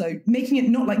and also making it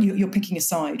not like you're picking a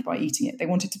side by eating it. They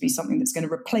want it to be something that's going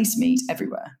to replace meat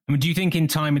everywhere. I mean, do you think in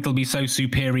time it'll be so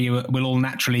superior we'll all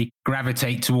naturally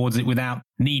gravitate towards it without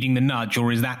needing the nudge,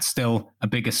 or is that still a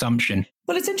big assumption?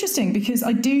 Well, it's interesting because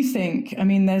I do think,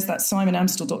 there's that Simon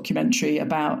Amstel documentary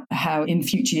about how in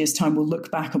future years' time we'll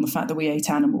look back on the fact that we ate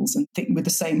animals and think with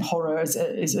the same horror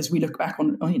as we look back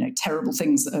on terrible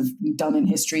things that have been done in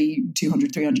history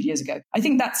 200, 300 years ago. I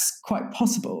think that's quite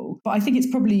possible, but I think it's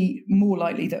probably more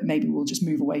likely that maybe we'll just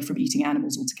move away from eating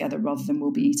animals altogether rather than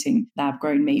we'll be eating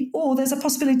lab-grown meat. Or there's a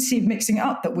possibility of mixing it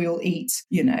up that we'll eat,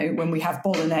 when we have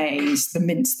bolognese, the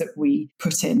mince that we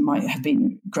put in might have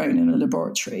been grown in a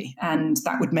laboratory. And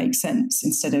that would make sense.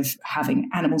 Instead of having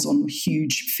animals on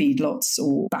huge feedlots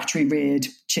or battery-reared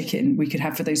chicken, we could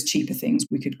have for those cheaper things,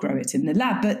 we could grow it in the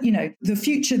lab. But, the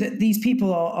future that these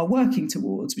people are working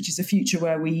towards, which is a future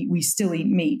where we still eat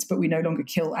meat, but we no longer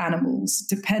kill animals,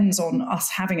 depends on us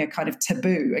having a kind of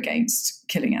taboo against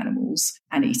killing animals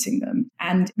and eating them.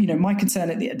 And, my concern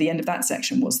at the end of that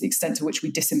section was the extent to which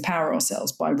we disempower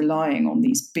ourselves by relying on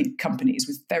these big companies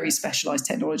with very specialized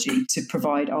technology to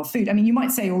provide our food. I mean, you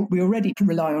might say we already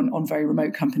rely on very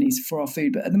remote companies for our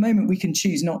food, but at the moment we can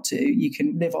choose not to. You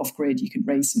can live off grid, you can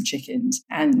raise some chickens,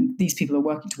 and these people are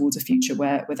working towards a future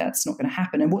where that's not going to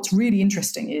happen. And what's really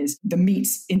interesting is the meat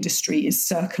industry is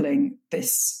circling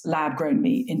this lab-grown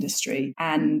meat industry,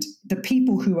 and the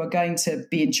people who are going to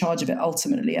be in charge of it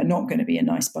ultimately are not going to be a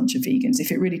nice bunch of vegans.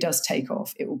 If it really does take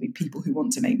off, it will be people who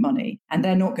want to make money, and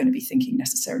they're not going to be thinking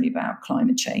necessarily about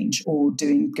climate change or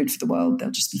doing good for the world.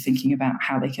 They'll just be thinking about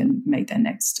how they can make their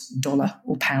next dollar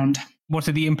or pound. What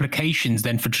are the implications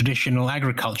then for traditional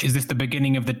agriculture? Is this the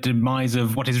beginning of the demise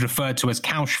of what is referred to as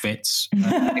Kauschwitz?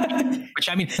 Which,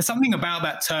 there's something about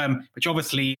that term which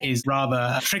obviously is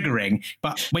rather triggering,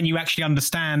 but when you actually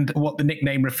understand what the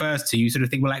nickname refers to, you sort of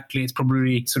think, well, actually, it's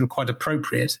probably sort of quite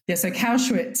appropriate. Yeah, so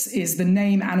Kauschwitz is the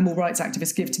name animal rights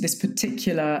activists give to this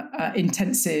particular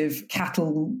intensive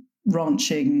cattle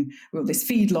ranching, this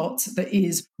feedlot that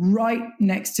is right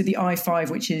next to the I-5,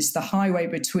 which is the highway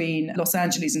between Los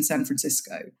Angeles and San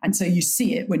Francisco. And so you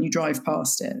see it when you drive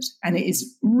past it. And it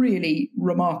is really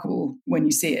remarkable when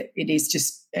you see it. It is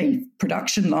just a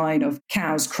production line of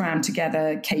cows crammed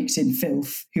together, caked in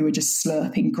filth, who are just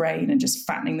slurping grain and just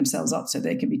fattening themselves up so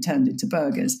they can be turned into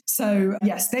burgers. So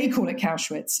yes, they call it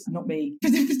Kauschwitz, not me.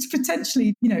 But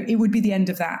potentially, it would be the end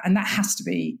of that. And that has to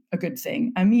be a good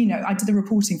thing. I did the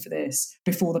reporting for this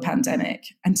before the pandemic,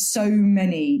 and so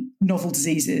many novel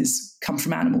diseases come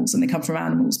from animals, and they come from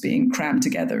animals being crammed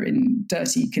together in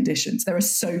dirty conditions. There are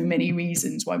so many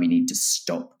reasons why we need to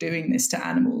stop doing this to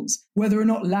animals. Whether or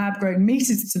not lab-grown meat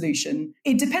is the solution,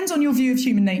 it depends on your view of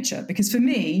human nature. Because for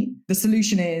me, the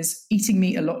solution is eating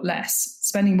meat a lot less,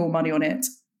 spending more money on it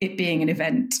being an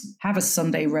event, have a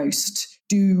Sunday roast,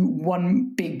 do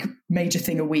one big major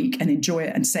thing a week and enjoy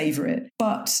it and savor it.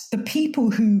 But the people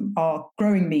who are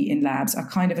growing meat in labs are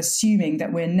kind of assuming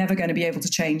that we're never going to be able to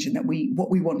change, and that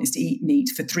what we want is to eat meat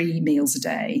for 3 meals a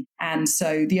day. And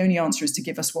so the only answer is to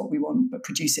give us what we want, but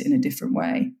produce it in a different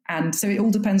way. And so it all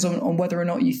depends on whether or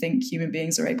not you think human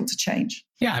beings are able to change.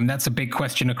 Yeah, and that's a big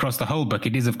question across the whole book.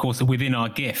 It is, of course, within our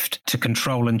gift to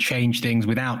control and change things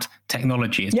without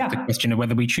technology. It's just a question of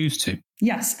whether we choose to.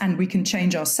 Yes, and we can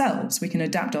change ourselves. We can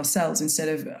adapt ourselves instead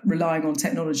of relying on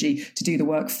technology to do the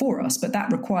work for us. But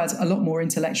that requires a lot more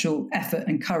intellectual effort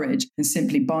and courage than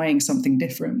simply buying something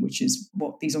different, which is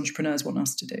what these entrepreneurs want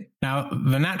us to do. Now,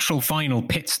 the natural final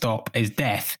pit stop is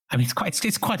death. I mean,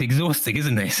 it's quite exhausting,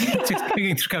 isn't it?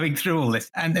 Just going through all this.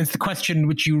 And it's the question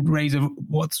which you raise of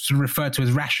what's referred to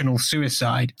as rational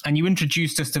suicide. And you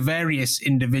introduced us to various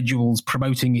individuals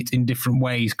promoting it in different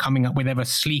ways, coming up with ever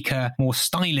sleeker, more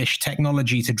stylish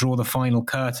technology to draw the final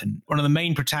curtain. One of the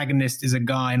main protagonists is a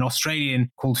guy, an Australian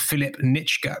called Philip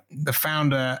Nitschke, the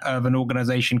founder of an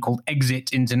organization called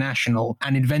Exit International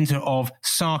and inventor of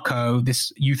Sarco,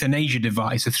 this euthanasia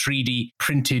device, a 3D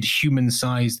printed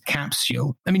human-sized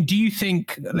capsule. I mean, do you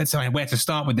think, let's say where to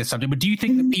start with this subject, but do you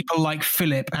think that people like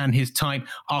Philip and his type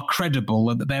are credible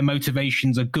and that their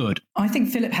motivations are good? I think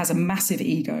Philip has a massive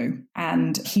ego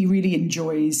and he really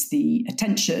enjoys the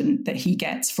attention that he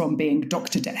gets from being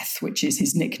Dr. Death, which is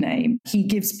his nickname. He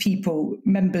gives people,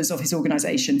 members of his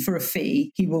organization, for a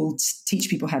fee. He will teach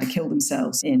people how to kill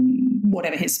themselves in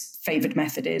whatever his favorite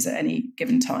method is at any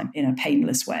given time in a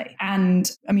painless way.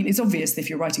 And I mean, it's obvious that if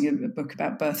you're writing a book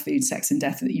about birth, food, sex and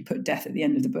death that you put death at the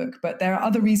end of the book. But there are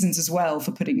other reasons as well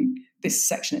for putting this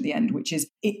section at the end, which is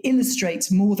it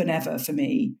illustrates more than ever for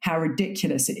me how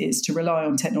ridiculous it is to rely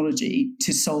on technology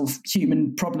to solve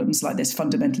human problems like this,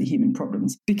 fundamentally human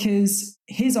problems. Because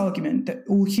his argument that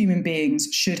all human beings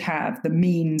should have the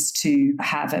means to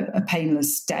have a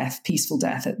painless death, peaceful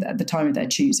death at the time of their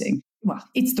choosing, well,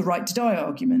 it's the right to die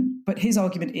argument, but his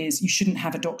argument is you shouldn't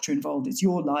have a doctor involved. It's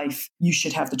your life. You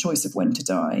should have the choice of when to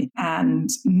die. And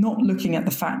not looking at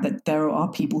the fact that there are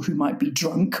people who might be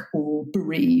drunk or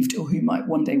bereaved or who might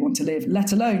one day want to live,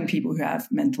 let alone people who have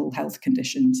mental health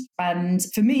conditions. And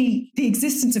for me, the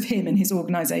existence of him and his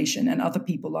organization and other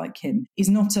people like him is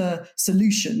not a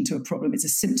solution to a problem. It's a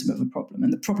symptom of a problem.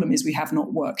 And the problem is we have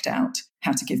not worked out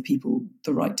how to give people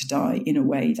the right to die in a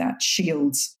way that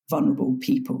shields vulnerable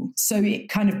people. So it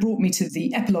kind of brought me to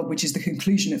the epilogue, which is the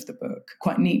conclusion of the book,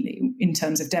 quite neatly, in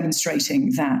terms of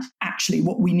demonstrating that actually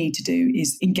what we need to do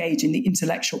is engage in the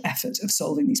intellectual effort of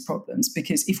solving these problems.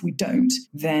 Because if we don't,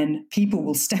 then people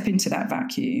will step into that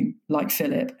vacuum, like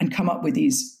Philip, and come up with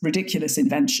these ridiculous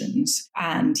inventions.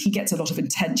 And he gets a lot of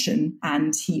attention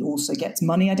and he also gets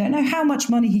money. I don't know how much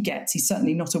money he gets. He's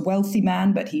certainly not a wealthy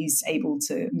man, but he's able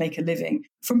to make a living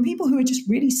from people who are just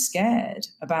really scared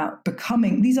about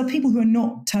becoming. These are people who are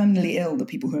not terminally ill, the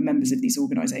people who are members of these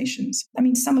organizations. I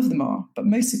mean, some of them are, but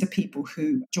most of the people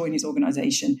who join his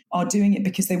organization are doing it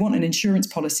because they want an insurance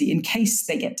policy in case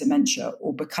they get dementia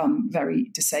or become very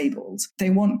disabled.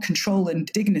 They want control and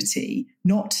dignity,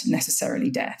 not necessarily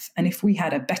death. And if we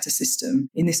had a better system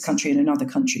in this country and in other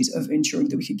countries of ensuring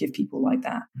that we could give people like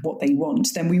that what they want,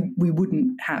 then we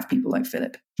wouldn't have people like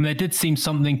Philip. And there did seem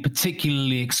something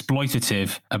particularly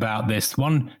exploitative about this.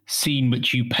 One scene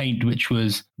which you paint, which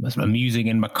was amusing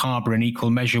and macabre in equal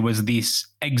measure, was this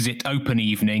exit open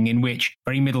evening in which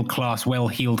very middle-class,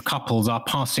 well-heeled couples are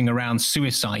passing around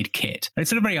suicide kit. And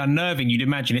it's sort of very unnerving. You'd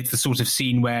imagine it's the sort of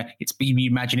scene where you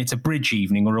imagine it's a bridge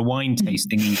evening or a wine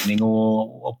tasting evening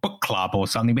or a book club or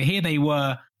something. But here they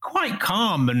were quite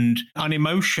calm and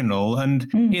unemotional, and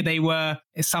here they were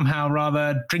somehow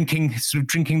rather drinking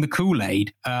the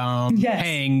Kool-Aid,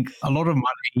 paying a lot of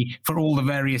money for all the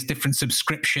various different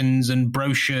subscriptions and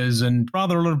brochures, and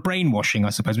rather a lot of brainwashing, I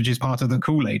suppose, which is part of the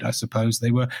Kool-Aid, I suppose. They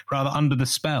were rather under the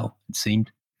spell, it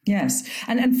seemed. Yes.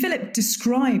 And Philip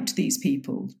described these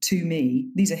people to me,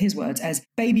 these are his words, as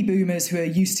baby boomers who are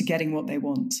used to getting what they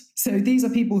want. So these are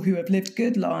people who have lived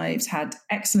good lives, had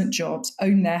excellent jobs,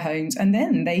 own their homes, and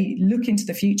then they look into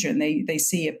the future and they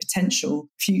see a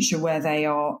potential future where they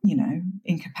are,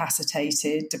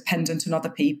 incapacitated, dependent on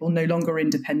other people, no longer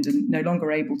independent, no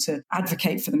longer able to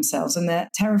advocate for themselves, and they're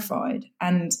terrified.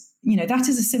 And that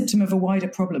is a symptom of a wider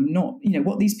problem. Not,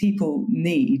 what these people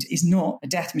need is not a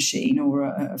death machine or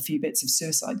a few bits of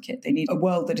suicide kit. They need a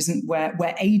world that isn't where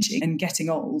aging and getting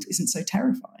old isn't so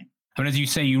terrifying. And as you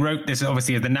say, you wrote this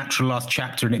obviously as the natural last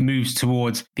chapter, and it moves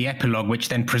towards the epilogue, which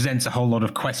then presents a whole lot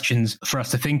of questions for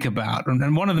us to think about.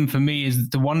 And one of them for me is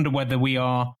to wonder whether we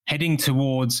are heading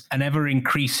towards an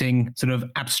ever-increasing sort of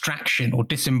abstraction or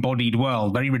disembodied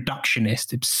world, very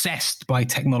reductionist, obsessed by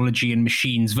technology and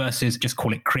machines versus just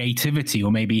call it creativity or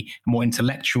maybe a more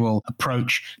intellectual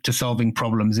approach to solving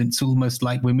problems. It's almost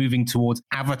like we're moving towards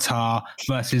Avatar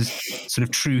versus sort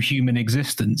of true human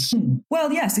existence.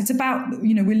 Well, yes, it's about,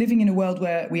 we're living in a world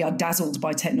where we are dazzled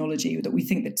by technology, that we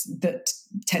think that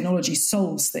technology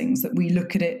solves things, that we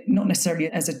look at it not necessarily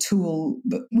as a tool,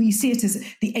 but we see it as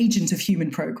the agent of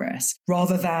human progress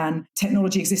rather than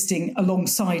technology existing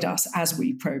alongside us as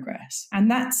we progress. And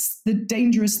that's the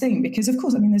dangerous thing, because of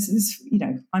course, I mean, this is,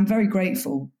 I'm very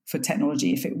grateful for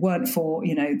technology. If it weren't for,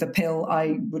 the pill,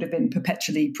 I would have been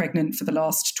perpetually pregnant for the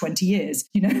last 20 years.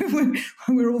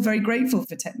 We're all very grateful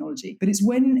for technology. But it's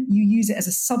when you use it as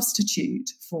a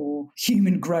substitute for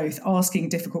human growth, asking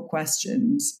difficult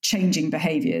questions, changing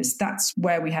behaviors, that's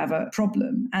where we have a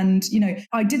problem. And,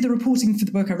 I did the reporting for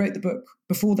the book. I wrote the book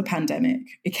before the pandemic.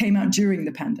 It came out during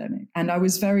the pandemic. And I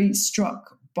was very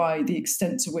struck by the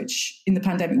extent to which in the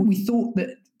pandemic, we thought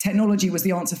that technology was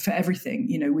the answer for everything.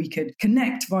 We could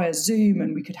connect via Zoom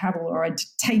and we could have all our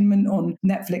entertainment on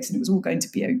Netflix and it was all going to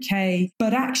be okay.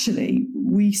 But actually,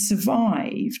 we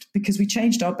survived because we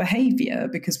changed our behavior,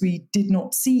 because we did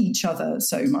not see each other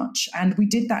so much. And we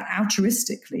did that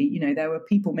altruistically. There were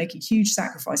people making huge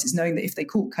sacrifices, knowing that if they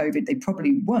caught COVID, they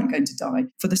probably weren't going to die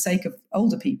for the sake of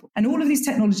older people. And all of these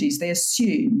technologies, they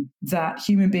assume that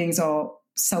human beings are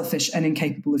selfish and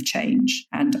incapable of change.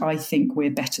 And I think we're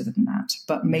better than that.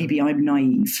 But maybe I'm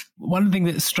naive. One thing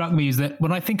that struck me is that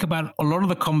when I think about a lot of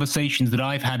the conversations that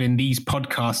I've had in these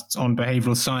podcasts on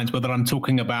behavioral science, whether I'm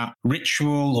talking about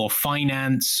ritual or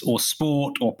finance or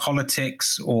sport or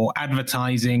politics or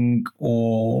advertising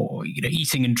or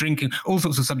eating and drinking, all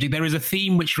sorts of subjects, there is a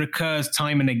theme which recurs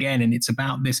time and again. And it's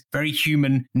about this very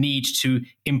human need to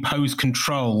impose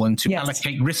control and to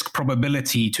allocate risk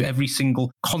probability to every single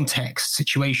context,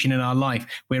 situation in our life.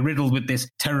 We're riddled with this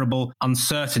terrible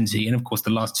uncertainty. And of course, the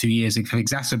last 2 years have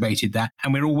exacerbated that.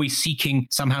 And we're always seeking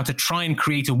somehow to try and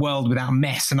create a world without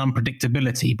mess and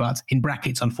unpredictability. But in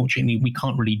brackets, unfortunately, we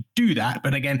can't really do that.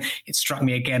 But again, it struck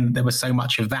me again that there was so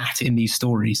much of that in these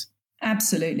stories.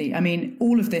 Absolutely. I mean,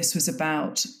 all of this was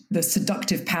about the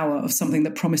seductive power of something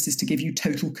that promises to give you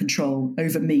total control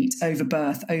over meat, over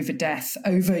birth, over death,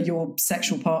 over your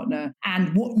sexual partner,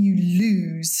 and what you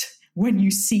lose when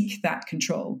you seek that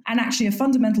control. And actually, a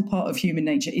fundamental part of human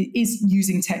nature is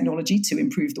using technology to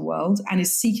improve the world and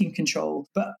is seeking control.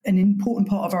 But an important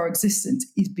part of our existence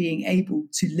is being able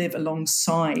to live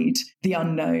alongside the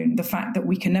unknown, the fact that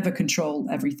we can never control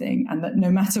everything, and that no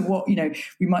matter what,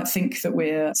 we might think that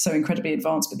we're so incredibly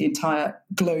advanced, but the entire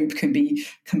globe can be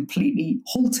completely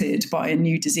halted by a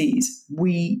new disease.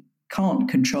 We can't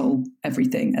control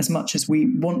everything as much as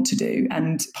we want to do.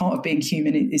 And part of being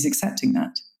human is accepting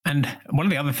that. And one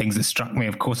of the other things that struck me,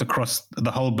 of course, across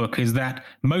the whole book is that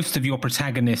most of your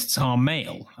protagonists are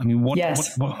male. I mean,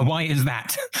 why is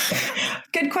that?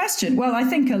 Good question. Well, I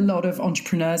think a lot of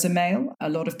entrepreneurs are male. A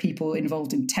lot of people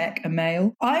involved in tech are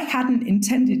male. I hadn't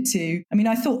intended to. I mean,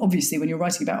 I thought, obviously, when you're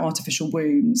writing about artificial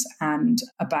wombs and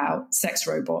about sex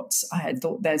robots, I had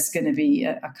thought there's going to be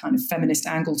a kind of feminist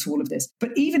angle to all of this. But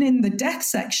even in the death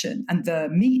section and the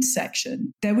meat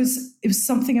section, it was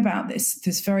something about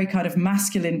this very kind of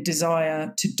masculine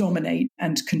desire to dominate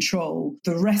and control.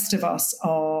 The rest of us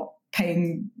are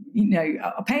paying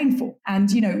for.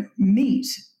 And, meat,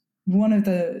 one of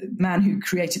the man who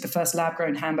created the first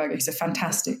lab-grown hamburger, he's a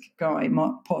fantastic guy,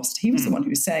 Mark Post, he was the one who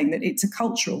was saying that it's a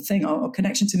cultural thing, our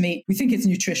connection to meat. We think it's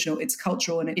nutritional, it's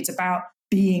cultural, and it's about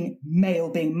being male,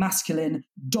 being masculine,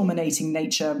 dominating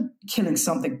nature, killing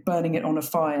something, burning it on a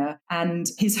fire. And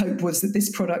his hope was that this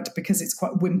product, because it's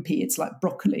quite wimpy, it's like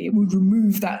broccoli, it would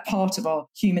remove that part of our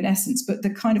human essence. But the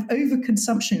kind of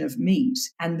overconsumption of meat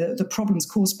and the problems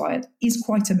caused by it is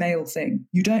quite a male thing.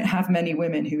 You don't have many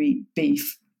women who eat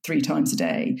beef 3 times a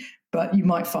day, but you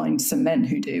might find some men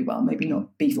who do. Well, maybe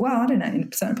not beef. Well, I don't know,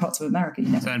 in certain parts of America.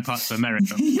 Certain parts of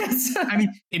America. Yes. I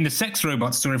mean, in the sex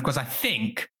robot story, of course, I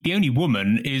think the only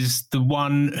woman is the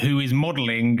one who is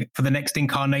modeling for the next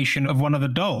incarnation of one of the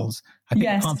dolls. I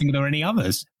can't think there are any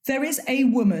others. There is a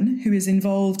woman who is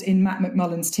involved in Matt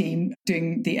McMullen's team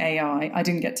doing the AI. I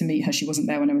didn't get to meet her. She wasn't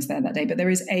there when I was there that day. But there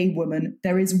is a woman.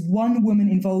 There is one woman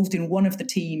involved in one of the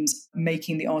teams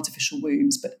making the artificial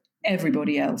wombs, but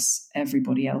everybody else.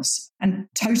 And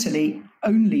totally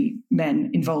only men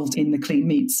involved in the clean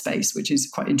meat space, which is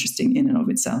quite interesting in and of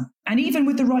itself. And even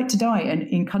with the right to die, and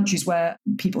in countries where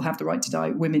people have the right to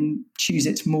die, women choose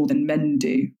it more than men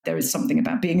do. There is something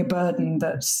about being a burden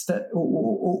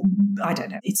or I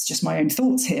don't know. It's just my own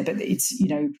thoughts here, but it's,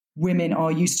 women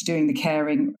are used to doing the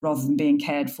caring rather than being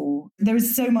cared for. There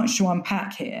is so much to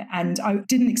unpack here. And I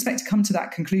didn't expect to come to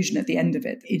that conclusion at the end of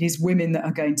it. It is women that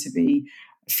are going to be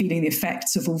feeling the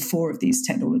effects of all 4 of these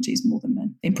technologies more than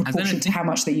men, in proportion to how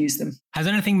much they use them. Has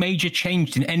anything major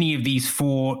changed in any of these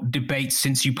 4 debates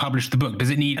since you published the book? Does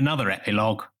it need another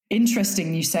epilogue?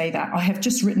 Interesting you say that. I have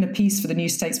just written a piece for the New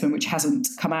Statesman, which hasn't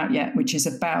come out yet, which is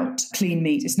about clean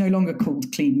meat. It's no longer called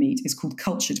clean meat. It's called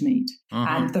cultured meat.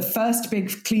 And the first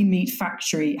big clean meat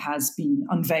factory has been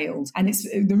unveiled. And it's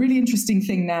the really interesting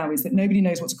thing now is that nobody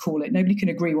knows what to call it. Nobody can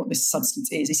agree what this substance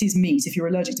is. It is meat. If you're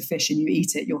allergic to fish and you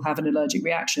eat it, you'll have an allergic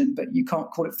reaction, but you can't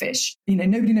call it fish.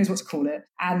 Nobody knows what to call it.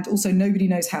 And also nobody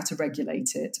knows how to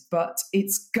regulate it. But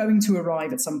it's going to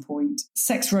arrive at some point.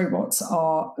 Sex robots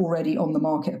are already on the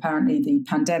market. Apparently, the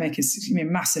pandemic has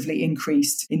massively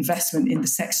increased investment in the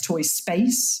sex toy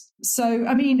space. So,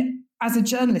 as a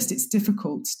journalist, it's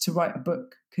difficult to write a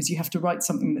book because you have to write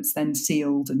something that's then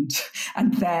sealed and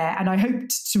there. And I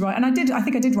hoped to write, and I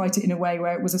think I did write it in a way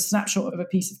where it was a snapshot of a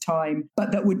piece of time,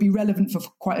 but that would be relevant for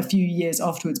quite a few years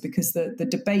afterwards because the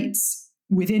debates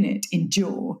within it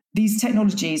endure. These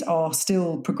technologies are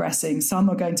still progressing. Some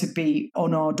are going to be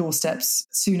on our doorsteps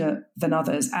sooner than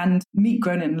others. And meat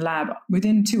grown in a lab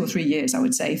within 2 or 3 years, I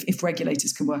would say, if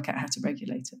regulators can work out how to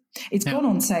regulate it. It's gone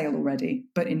on sale already,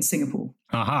 but in Singapore.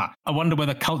 Aha. I wonder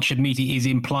whether cultured meat is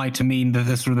implied to mean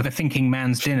the sort of the thinking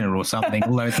man's dinner or something,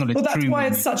 although it's not its well, that's true why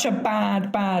meaning. It's such a bad.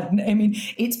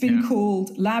 It's been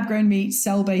called lab-grown meat,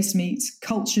 cell-based meat,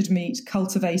 cultured meat,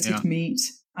 cultivated meat.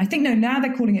 I think, now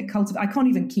they're calling it cultivated. I can't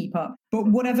even keep up. But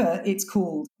whatever it's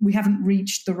called, we haven't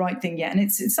reached the right thing yet. And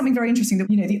it's something very interesting that,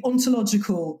 the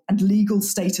ontological and legal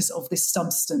status of this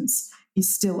substance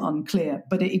is still unclear,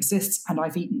 but it exists and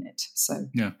I've eaten it. So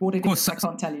what it is, I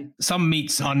can't tell you. Some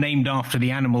meats are named after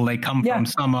the animal they come from,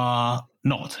 some are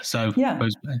not. So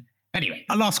anyway,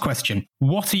 a last question.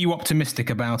 What are you optimistic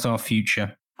about our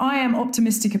future? I am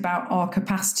optimistic about our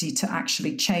capacity to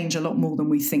actually change a lot more than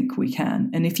we think we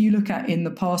can. And if you look at in the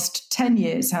past 10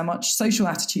 years, how much social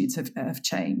attitudes have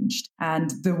changed and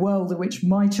the world in which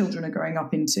my children are growing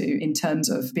up into in terms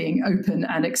of being open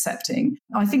and accepting,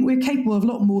 I think we're capable of a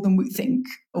lot more than we think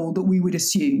or that we would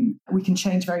assume. We can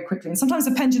change very quickly. And sometimes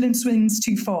the pendulum swings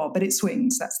too far, but it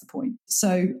swings. That's the point.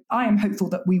 So I am hopeful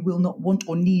that we will not want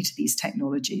or need these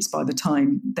technologies by the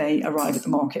time they arrive at the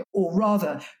market, or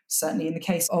rather, certainly in the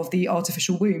case of the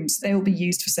artificial wombs, they'll be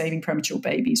used for saving premature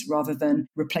babies rather than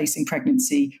replacing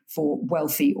pregnancy for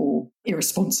wealthy or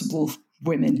irresponsible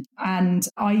women. And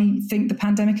I think the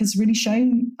pandemic has really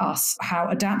shown us how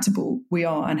adaptable we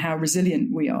are and how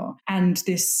resilient we are. And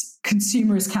this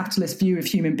consumerist capitalist view of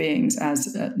human beings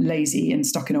as lazy and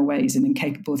stuck in our ways and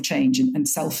incapable of change and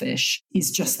selfish is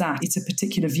just that. It's a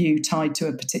particular view tied to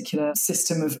a particular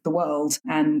system of the world.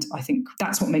 And I think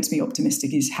that's what makes me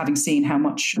optimistic, is having seen how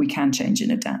much we can change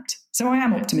and adapt. So I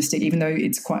am optimistic, even though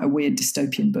it's quite a weird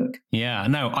dystopian book. Yeah,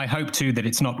 no, I hope too that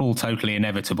it's not all totally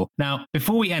inevitable. Now,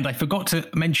 before we end, I forgot to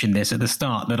mention this at the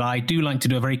start, that I do like to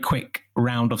do a very quick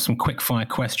round of some quick fire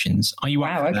questions. Are you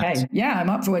up for that? Okay. Yeah, I'm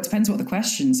up for it. It depends what the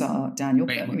questions are, Daniel.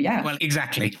 Well,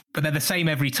 exactly. But they're the same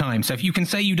every time. So if you can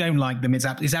say you don't like them, it's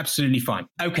absolutely fine.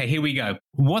 Okay, here we go.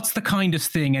 What's the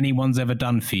kindest thing anyone's ever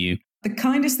done for you? The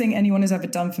kindest thing anyone has ever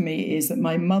done for me is that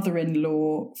my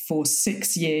mother-in-law for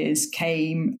 6 years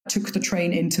took the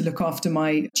train in to look after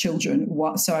my children.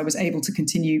 So I was able to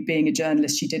continue being a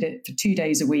journalist. She did it for 2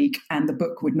 days a week and the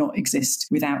book would not exist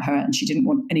without her. And she didn't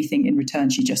want anything in return.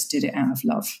 She just did it out of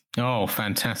love. Oh,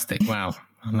 fantastic. Wow.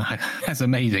 That's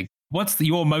amazing. What's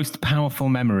your most powerful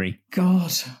memory?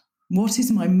 God, what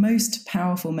is my most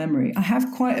powerful memory? I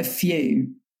have quite a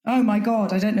few. Oh my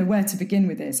God, I don't know where to begin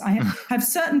with this. I have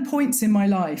certain points in my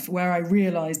life where I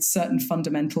realized certain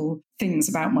fundamental things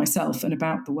about myself and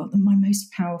about the world. And my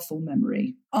most powerful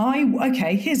memory.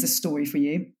 Here's a story for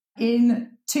you.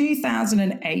 In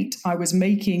 2008, I was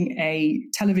making a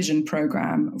television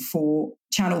program for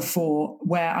Channel 4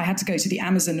 where I had to go to the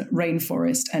Amazon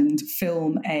rainforest and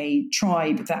film a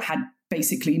tribe that had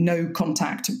basically no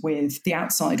contact with the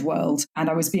outside world. And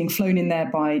I was being flown in there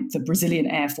by the Brazilian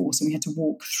Air Force and we had to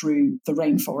walk through the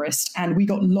rainforest and we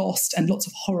got lost and lots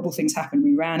of horrible things happened.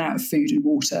 We ran out of food and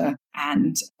water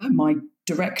and my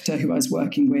director who I was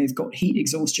working with got heat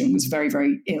exhaustion, was very,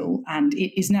 very ill. And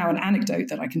it is now an anecdote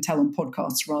that I can tell on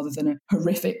podcasts rather than a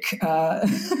horrific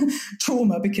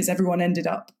trauma because everyone ended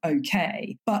up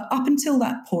okay. But up until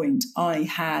that point, I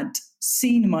had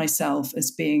seen myself as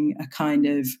being a kind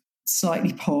of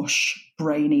slightly posh,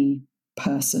 brainy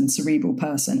person, cerebral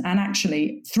person, and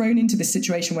actually thrown into this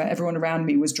situation where everyone around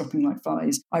me was dropping like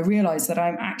flies, I realized that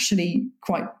I'm actually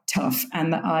quite tough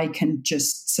and that I can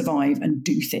just survive and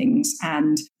do things.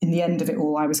 And in the end of it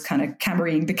all, I was kind of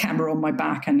carrying the camera on my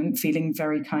back and feeling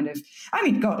very kind of,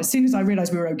 as soon as I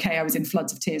realized we were okay, I was in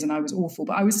floods of tears and I was awful.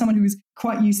 But I was someone who was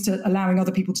quite used to allowing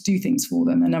other people to do things for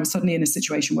them. And I was suddenly in a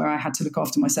situation where I had to look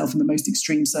after myself in the most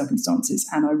extreme circumstances.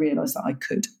 And I realized that I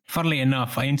could. Funnily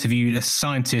enough, I interviewed a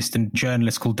scientist and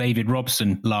journalist called David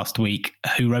Robson last week,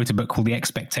 who wrote a book called The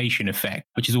Expectation Effect,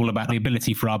 which is all about the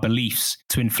ability for our beliefs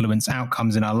to influence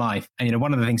outcomes in our life. And,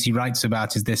 one of the things he writes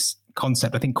about is this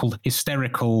concept, I think, called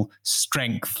hysterical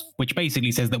strength, which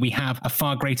basically says that we have a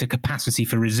far greater capacity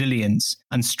for resilience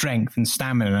and strength and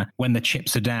stamina when the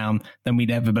chips are down than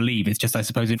we'd ever believe. It's just, I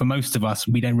suppose, for most of us,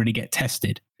 we don't really get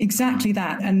tested. Exactly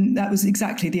that. And that was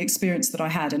exactly the experience that I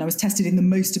had. And I was tested in the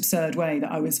most absurd way,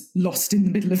 that I was lost in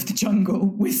the middle of the jungle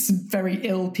with some very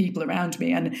ill people around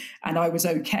me, and I was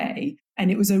okay. And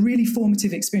it was a really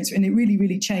formative experience, and it really,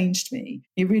 really changed me.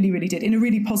 It really, really did, in a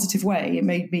really positive way. It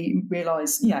made me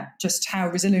realise, just how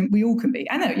resilient we all can be.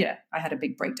 I know, I had a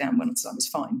big breakdown once I was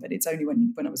fine, but it's only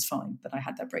when I was fine that I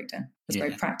had that breakdown. It was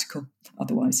very practical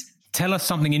otherwise. Tell us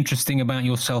something interesting about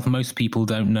yourself most people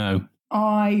don't know.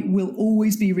 I will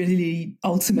always be really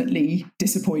ultimately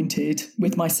disappointed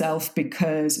with myself,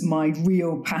 because my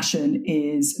real passion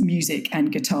is music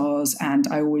and guitars, and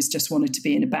I always just wanted to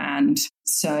be in a band.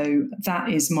 So that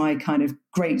is my kind of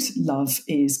great love,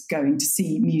 is going to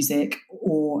see music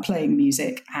or playing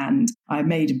music. And I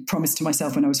made a promise to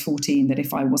myself when I was 14 that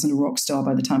if I wasn't a rock star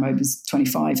by the time I was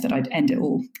 25, that I'd end it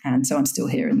all. And so I'm still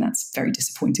here, and that's very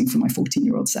disappointing for my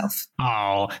 14-year-old self.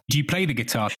 Oh, do you play the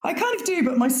guitar? I kind of do,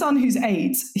 but my son, who's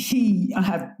 8, he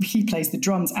plays the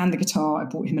drums and the guitar. I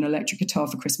bought him an electric guitar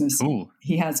for Christmas. Cool.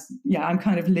 He has, I'm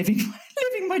kind of living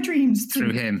my dreams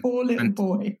through him. Poor little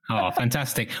boy. Oh,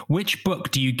 fantastic. Which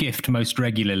book do you gift most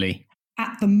regularly?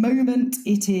 At the moment,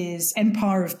 it is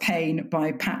Empire of Pain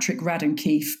by Patrick Radden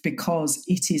Keefe, because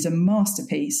it is a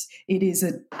masterpiece. It is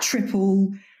a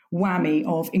triple whammy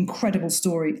of incredible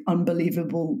story,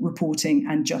 unbelievable reporting,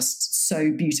 and just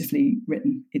so beautifully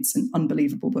written. It's an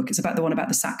unbelievable book. It's about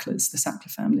the Sacklers, the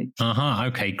Sackler family.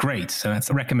 Okay, great. So that's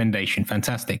a recommendation.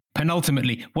 Fantastic.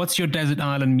 Penultimately, what's your desert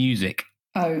island music?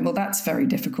 Oh, well, that's very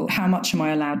difficult. How much am I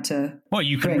allowed to? Well,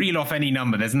 you can reel off any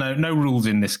number. There's no rules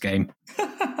in this game.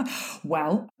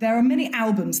 Well, there are many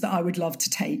albums that I would love to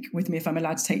take with me if I'm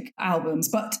allowed to take albums,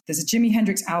 but there's a Jimi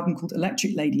Hendrix album called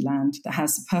Electric Ladyland that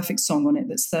has the perfect song on it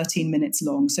that's 13 minutes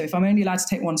long. So if I'm only allowed to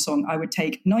take one song, I would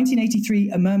take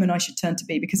 1983, A Merman I Should Turn to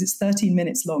Be, because it's 13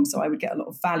 minutes long, so I would get a lot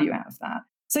of value out of that.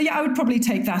 So I would probably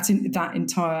take that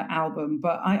entire album,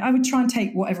 but I would try and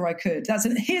take whatever I could.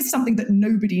 Here's something that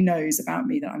nobody knows about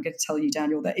me that I'm going to tell you,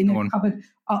 Daniel, that in a cupboard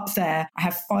up there, I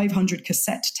have 500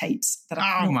 cassette tapes that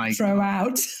I cannot throw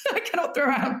out. I cannot throw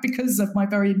out because of my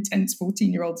very intense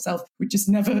 14-year-old self, would just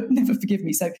never forgive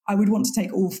me. So I would want to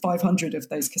take all 500 of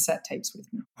those cassette tapes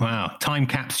with me. Wow, time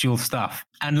capsule stuff.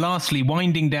 And lastly,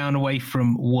 winding down away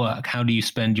from work, how do you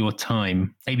spend your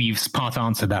time? Maybe you've part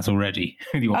answered that already.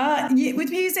 With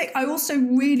music, I also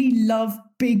really love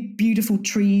big, beautiful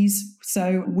trees.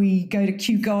 So we go to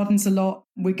Kew Gardens a lot.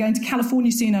 We're going to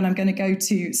California soon, and I'm going to go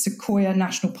to Sequoia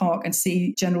National Park and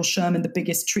see General Sherman, the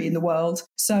biggest tree in the world.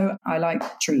 So I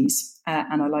like trees,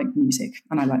 and I like music,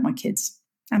 and I like my kids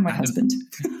and my husband.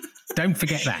 Don't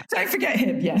forget that. Don't forget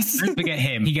him, yes. Don't forget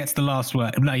him. He gets the last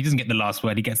word. No, he doesn't get the last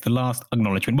word. He gets the last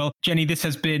acknowledgement. Well, Jenny, this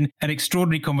has been an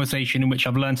extraordinary conversation in which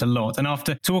I've learned a lot. And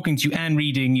after talking to you and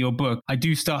reading your book, I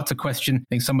do start to question, I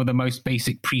think, some of the most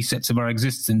basic precepts of our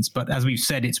existence. But as we've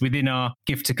said, it's within our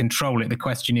gift to control it. The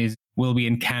question is, will we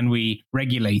and can we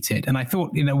regulate it? And I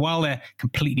thought, while they're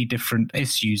completely different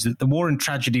issues, that the war and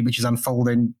tragedy which is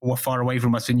unfolding far away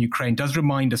from us in Ukraine does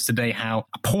remind us today how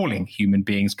appalling human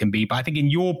beings can be. But I think in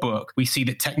your book, we see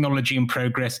that technology and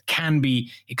progress can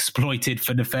be exploited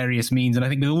for nefarious means. And I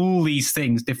think with all these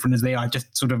things, different as they are, it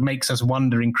just sort of makes us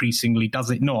wonder increasingly,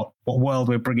 does it not, what world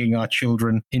we're bringing our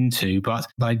children into? But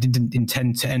I didn't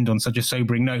intend to end on such a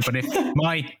sobering note. But if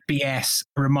my BS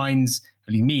reminds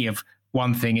me of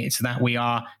one thing, it's that we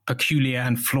are peculiar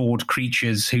and flawed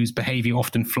creatures whose behaviour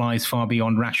often flies far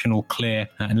beyond rational, clear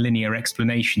and linear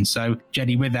explanation. So,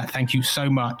 Jenny, with that, thank you so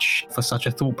much for such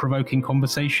a thought-provoking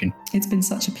conversation. It's been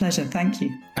such a pleasure. Thank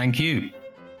you. Thank you.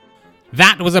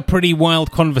 That was a pretty wild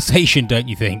conversation, don't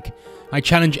you think? I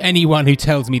challenge anyone who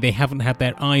tells me they haven't had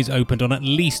their eyes opened on at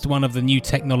least one of the new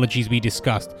technologies we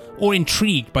discussed, or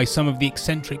intrigued by some of the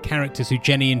eccentric characters who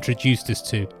Jenny introduced us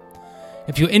to.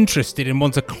 If you're interested and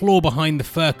want to claw behind the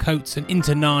fur coats and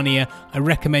into Narnia, I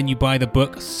recommend you buy the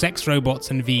book Sex, Robots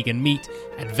and Vegan Meat,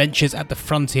 Adventures at the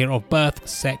Frontier of Birth,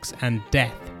 Sex and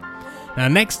Death. Now,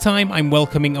 next time I'm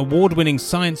welcoming award-winning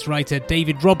science writer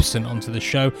David Robson onto the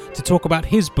show to talk about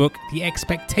his book, The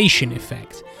Expectation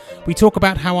Effect. We talk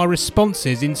about how our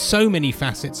responses in so many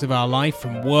facets of our life,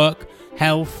 from work,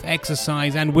 health,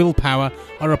 exercise and willpower,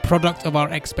 are a product of our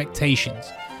expectations.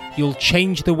 You'll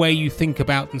change the way you think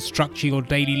about and structure your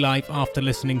daily life after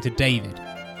listening to David.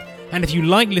 And if you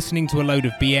like listening to a load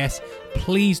of BS,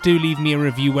 please do leave me a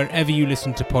review wherever you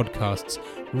listen to podcasts.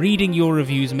 Reading your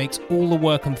reviews makes all the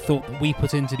work and thought that we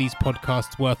put into these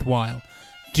podcasts worthwhile.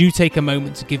 Do take a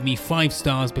moment to give me 5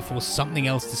 stars before something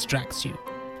else distracts you.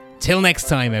 Till next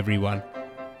time, everyone.